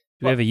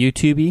 Do we have a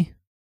YouTube-y?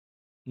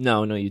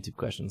 No YouTube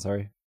question,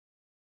 sorry.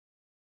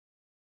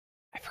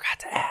 I forgot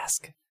to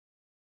ask.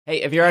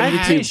 Hey, if you're on YouTube...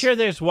 I'm pretty sure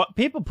there's...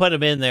 People put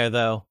them in there,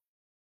 though.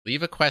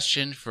 Leave a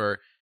question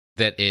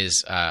that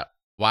is,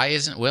 why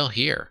isn't Will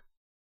here?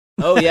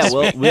 Oh, yeah,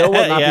 Will will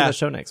not be on the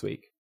show next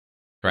week.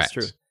 Correct.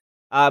 That's true.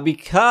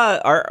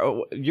 Because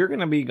you're going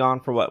to be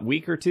gone for, what,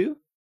 week or two?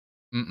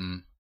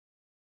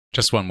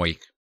 Just 1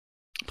 week.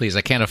 Please,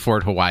 I can't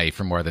afford Hawaii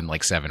for more than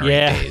like 7 or 8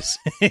 days.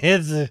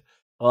 It's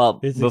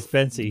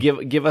expensive.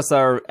 Give us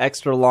our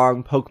extra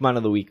long Pokemon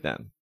of the week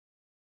then.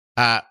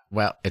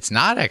 Well, it's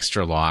not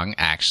extra long,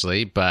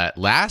 actually, but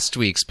last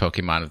week's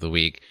Pokemon of the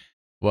week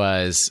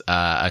was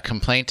a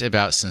complaint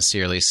about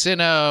Sincerely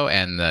Sinnoh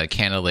and the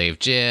Canalave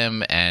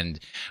Gym. And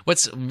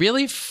what's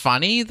really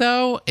funny,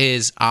 though,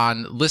 is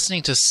on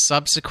listening to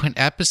subsequent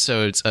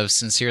episodes of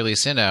Sincerely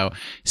Sinnoh,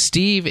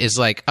 Steve is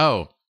like,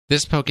 oh,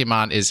 this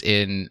Pokemon is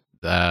in,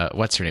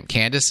 what's her name,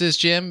 Candace's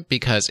gym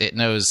because it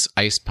knows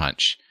Ice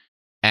Punch.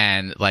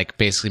 And, like,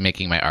 basically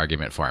making my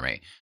argument for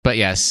me. But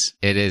yes,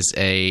 it is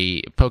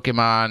a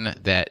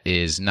Pokemon that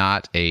is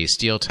not a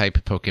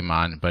Steel-type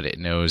Pokemon, but it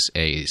knows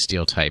a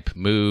Steel-type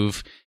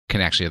move, can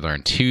actually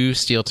learn 2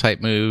 Steel-type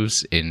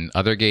moves in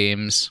other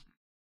games.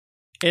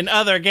 In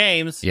other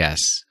games?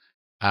 Yes.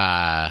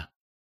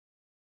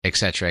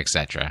 Etc.,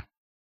 etc.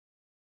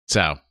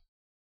 So,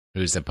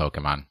 who's the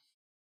Pokemon?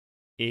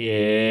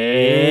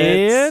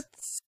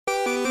 It's...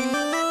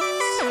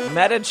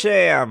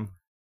 Medicham.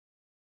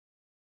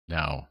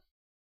 No.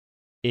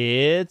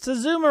 It's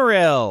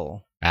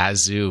Azumarill.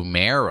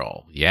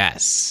 Azumarill,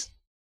 yes.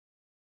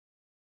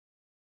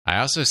 I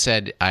also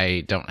said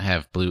I don't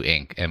have blue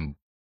ink, and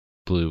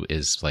blue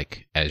is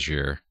like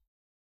azure.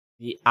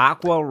 The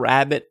Aqua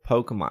Rabbit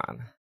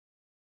Pokemon.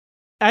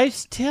 I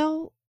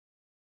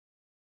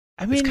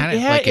mean,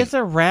 it's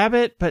a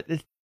rabbit, but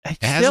it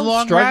has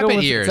long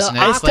rabbit ears.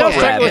 I still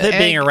struggle with it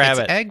being a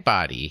rabbit. It's egg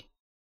body.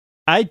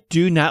 I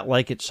do not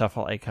like its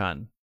shuffle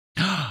icon.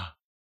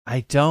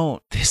 I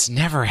don't. This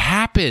never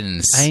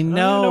happens. I know. I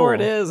don't know where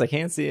it is. I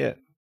can't see it.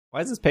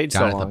 Why is this page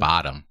down so long? at the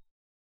bottom?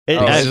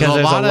 There's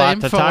a lot of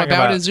info to talk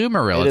about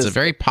Azumarill. It's a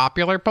very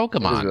popular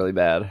Pokemon. It is really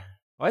bad.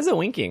 Why is it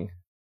winking?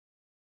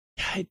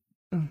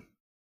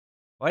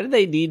 Why did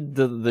they need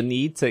the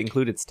need to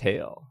include its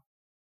tail?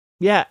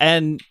 Yeah,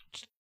 and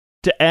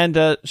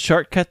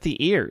shortcut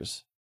the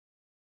ears.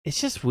 It's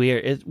just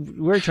weird. It's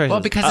weird choices. Well,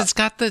 because it's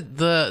got the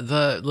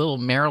little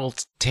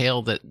Meryl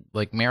tail that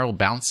like Meryl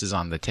bounces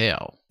on the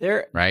tail,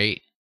 There, right?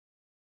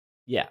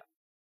 yeah.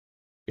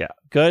 yeah,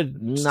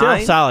 good. 9? Still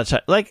solid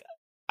shine. Like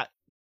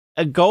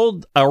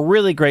a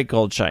really great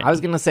gold shine. I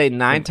was gonna say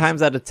 9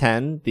 times out of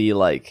 10, the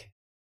like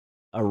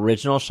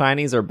original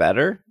shinies are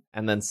better,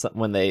 and then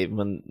when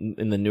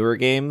in the newer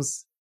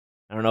games,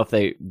 I don't know if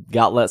they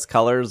got less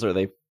colors or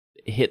they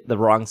hit the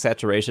wrong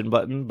saturation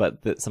button,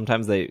 but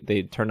sometimes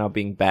they turn out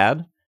being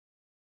bad.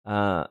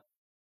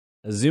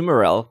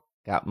 Azumarill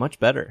got much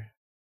better.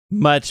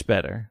 Much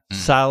better.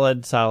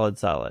 Solid.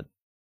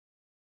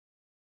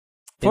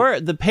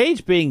 For the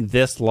page being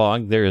this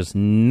long, there is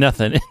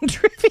nothing in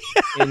trivia.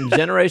 In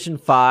Generation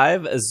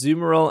 5,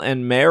 Azumarill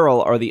and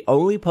Marill are the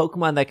only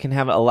Pokemon that can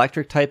have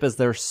electric type as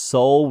their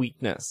sole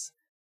weakness.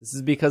 This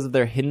is because of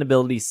their hidden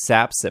ability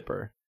Sap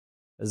Sipper.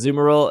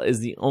 Azumarill is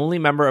the only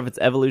member of its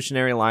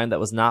evolutionary line that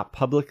was not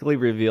publicly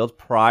revealed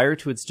prior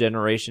to its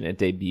generation it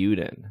debuted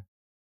in.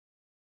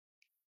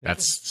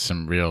 That's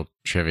some real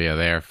trivia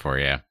there for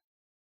you.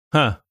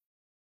 Huh.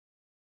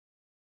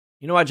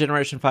 You know why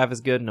Generation 5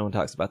 is good? No one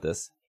talks about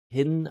this.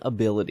 Hidden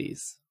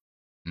abilities.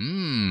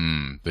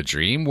 The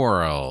dream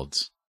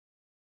world.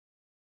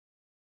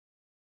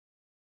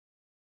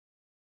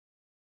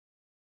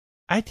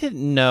 I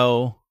didn't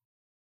know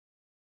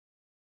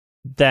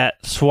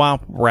that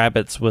swamp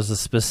rabbits was a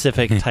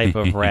specific type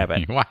of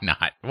rabbit. Why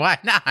not? Why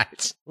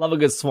not? Love a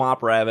good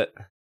swamp rabbit.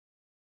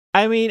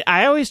 I mean,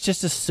 I always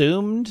just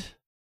assumed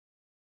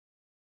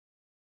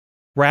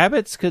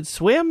rabbits could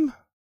swim,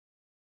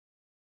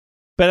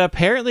 but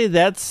apparently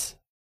that's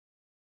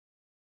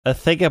a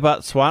thing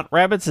about swamp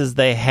rabbits is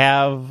they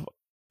have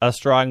a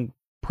strong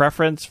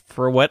preference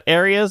for what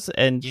areas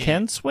and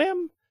can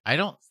swim. I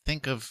don't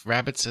think of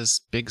rabbits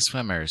as big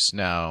swimmers,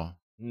 no.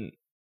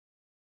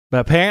 But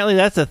apparently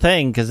that's a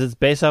thing because it's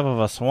based off of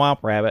a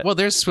swamp rabbit. Well,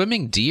 there's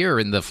swimming deer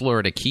in the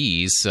Florida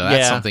Keys, so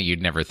that's something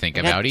you'd never think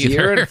about either.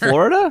 Deer in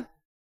Florida?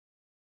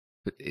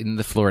 In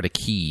the Florida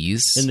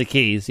Keys. In the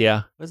Keys,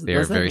 yeah.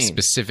 They're very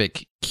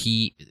specific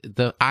key.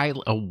 The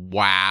island. Oh,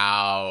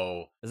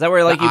 wow. Is that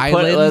where like The you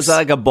put it? islands? Is that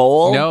like a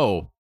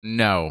bowl?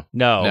 No.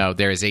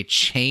 There is a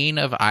chain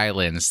of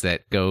islands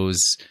that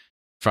goes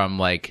from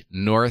like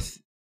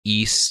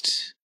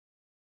northeast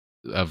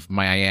of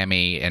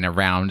Miami and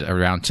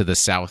around to the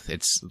south.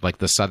 It's like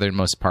the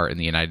southernmost part in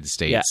the United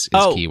States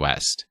is Key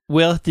West.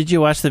 Will, did you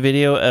watch the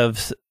video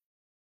of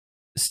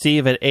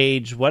Steve at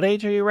age? What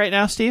age are you right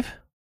now, Steve?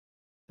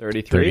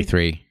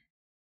 33.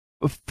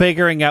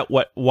 Figuring out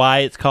why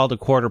it's called a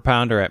quarter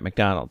pounder at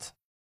McDonald's.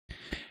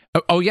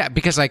 Oh yeah,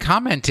 because I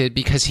commented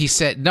because he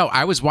said no.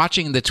 I was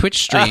watching the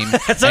Twitch stream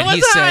So and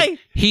was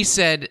he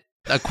said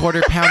a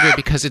quarter pounder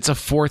because it's a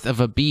fourth of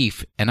a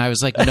beef, and I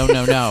was like,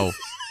 no,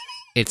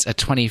 it's a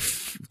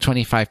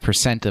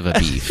 25% of a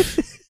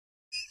beef,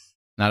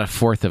 not a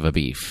fourth of a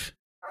beef.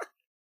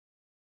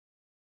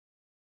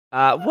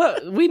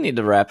 What we need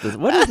to wrap this.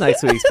 What is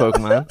next week's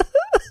Pokemon?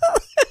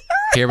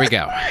 Here we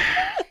go.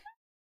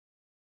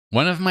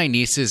 One of my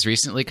nieces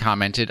recently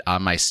commented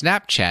on my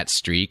Snapchat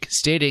streak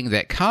stating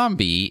that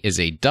Combi is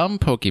a dumb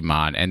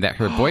Pokemon and that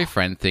her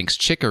boyfriend thinks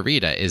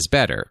Chikorita is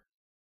better.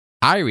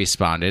 I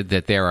responded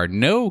that there are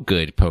no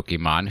good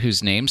Pokemon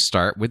whose names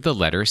start with the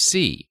letter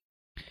C.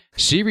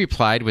 She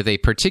replied with a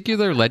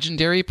particular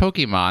legendary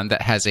Pokemon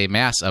that has a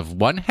mass of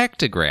 1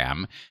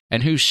 hectogram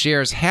and who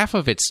shares half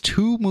of its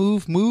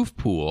 2-move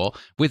pool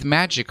with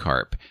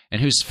Magikarp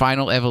and whose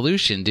final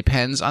evolution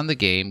depends on the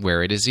game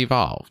where it is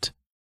evolved.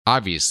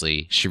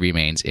 Obviously, she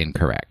remains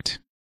incorrect.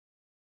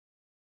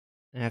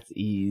 That's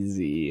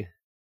easy.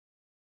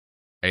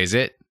 Is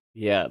it?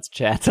 Yeah, it's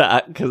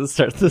Chatot because it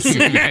starts with C.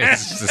 It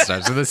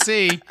starts with a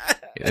C.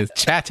 It's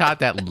Chatot,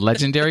 that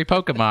legendary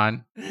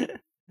Pokemon.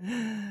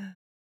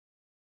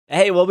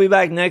 Hey, we'll be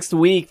back next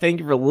week. Thank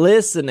you for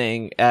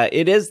listening.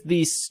 It is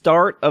the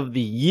start of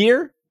the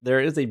year. There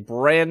is a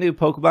brand new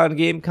Pokemon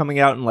game coming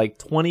out in like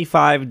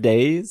 25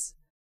 days.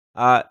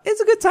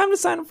 It's a good time to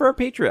sign up for our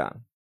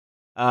Patreon.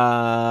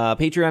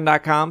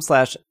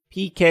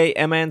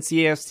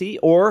 Patreon.com/PKMNCST,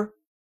 or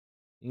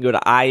you can go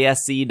to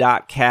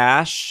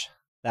isc.cash.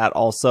 That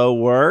also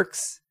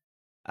works.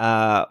 We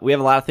have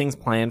a lot of things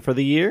planned for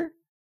the year.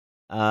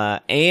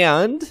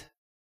 And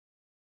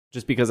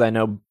just because I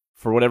know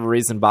for whatever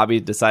reason Bobby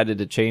decided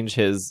to change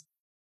his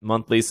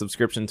monthly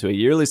subscription to a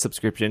yearly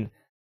subscription,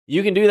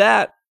 you can do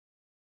that.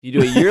 You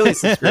do a yearly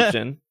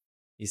subscription,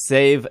 you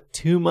save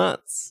 2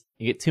 months.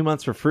 You get 2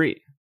 months for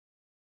free.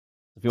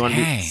 If you want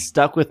to be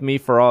stuck with me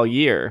for all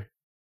year,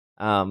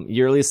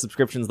 yearly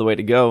subscription is the way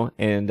to go,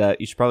 and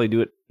you should probably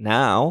do it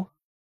now.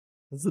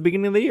 It's the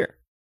beginning of the year.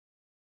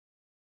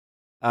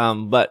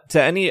 But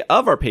to any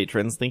of our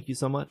patrons, thank you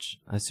so much.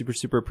 I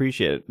super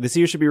appreciate it. This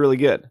year should be really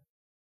good.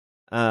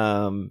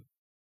 I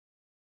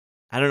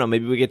don't know.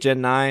 Maybe we get Gen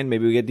 9.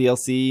 Maybe we get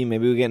DLC.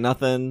 Maybe we get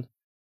nothing.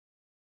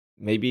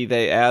 maybe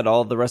they add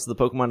all the rest of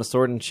the Pokemon to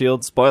Sword and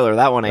Shield. Spoiler,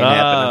 that one ain't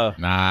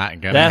happening.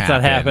 Not gonna That's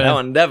happen. not happening. That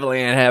one definitely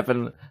ain't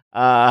happening.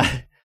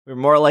 We're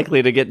more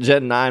likely to get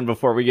Gen 9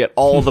 before we get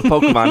all the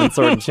Pokemon in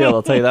Sword and Shield,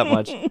 I'll tell you that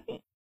much.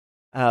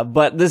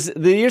 But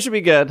the year should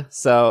be good.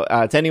 So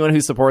to anyone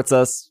who supports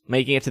us,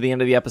 making it to the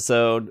end of the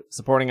episode,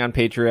 supporting on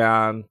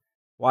Patreon,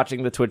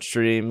 watching the Twitch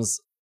streams,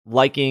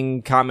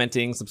 liking,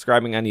 commenting,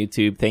 subscribing on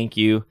YouTube, thank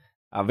you.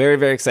 Very,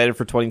 very excited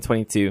for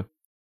 2022.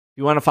 If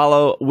you want to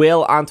follow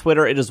Will on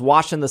Twitter, it is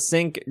Wash in the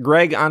Sink.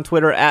 Greg on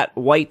Twitter at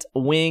White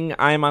Wing.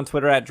 I am on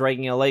Twitter at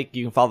Dragging a Lake.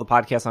 You can follow the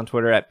podcast on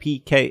Twitter at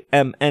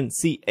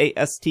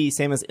PKMNCAST.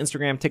 Same as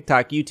Instagram,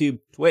 TikTok, YouTube,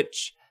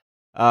 Twitch,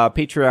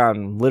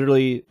 Patreon,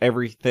 literally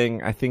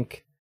everything. I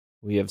think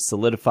we have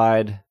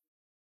solidified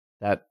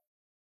that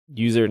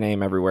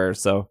username everywhere.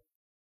 So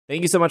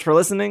thank you so much for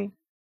listening.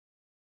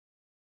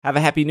 Have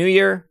a happy new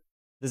year.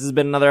 This has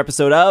been another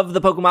episode of the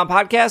Pokemon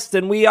Podcast,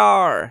 and we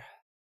are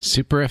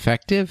Super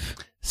effective.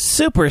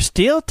 Super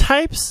Steel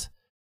types?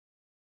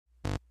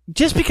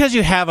 Just because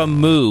you have a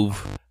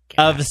move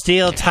of the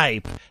Steel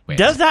type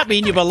does not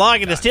mean you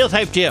belong in the Steel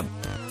type gym.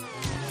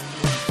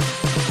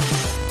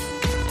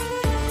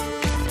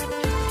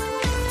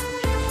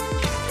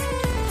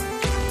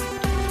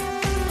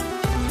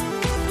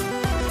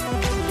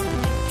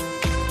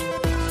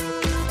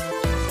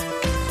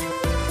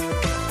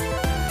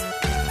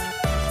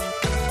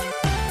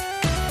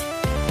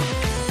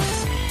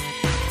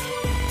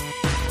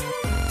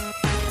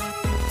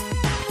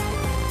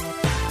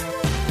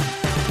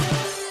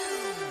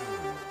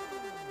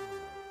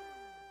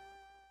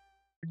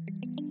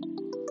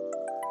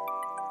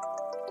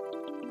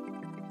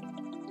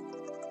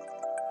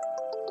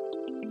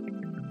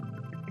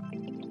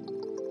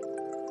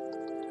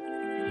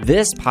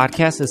 This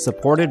podcast is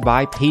supported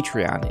by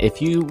Patreon.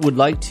 If you would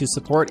like to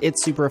support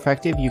It's Super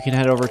Effective, you can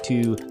head over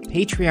to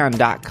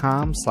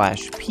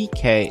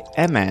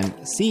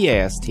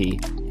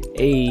patreon.com/PKMNCAST.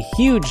 A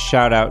huge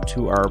shout out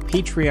to our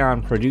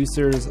Patreon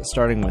producers,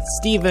 starting with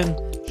Steven,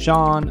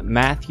 Sean,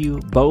 Matthew,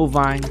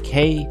 Bovine,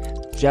 Kay,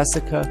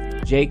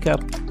 Jessica,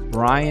 Jacob,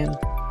 Brian,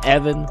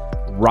 Evan,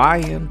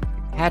 Ryan,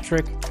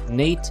 Patrick,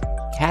 Nate,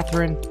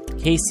 Catherine,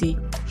 Casey,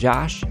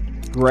 Josh,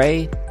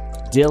 Gray,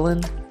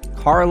 Dylan,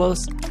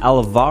 Carlos,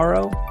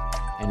 Alvaro,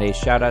 and a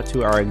shout out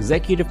to our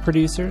executive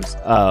producers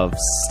of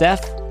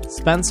Steph,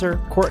 Spencer,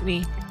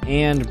 Courtney,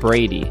 and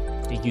Brady.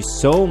 Thank you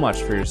so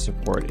much for your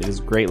support. It is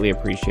greatly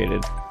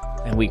appreciated.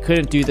 And we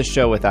couldn't do the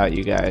show without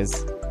you guys.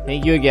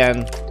 Thank you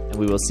again, and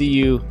we will see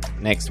you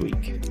next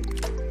week.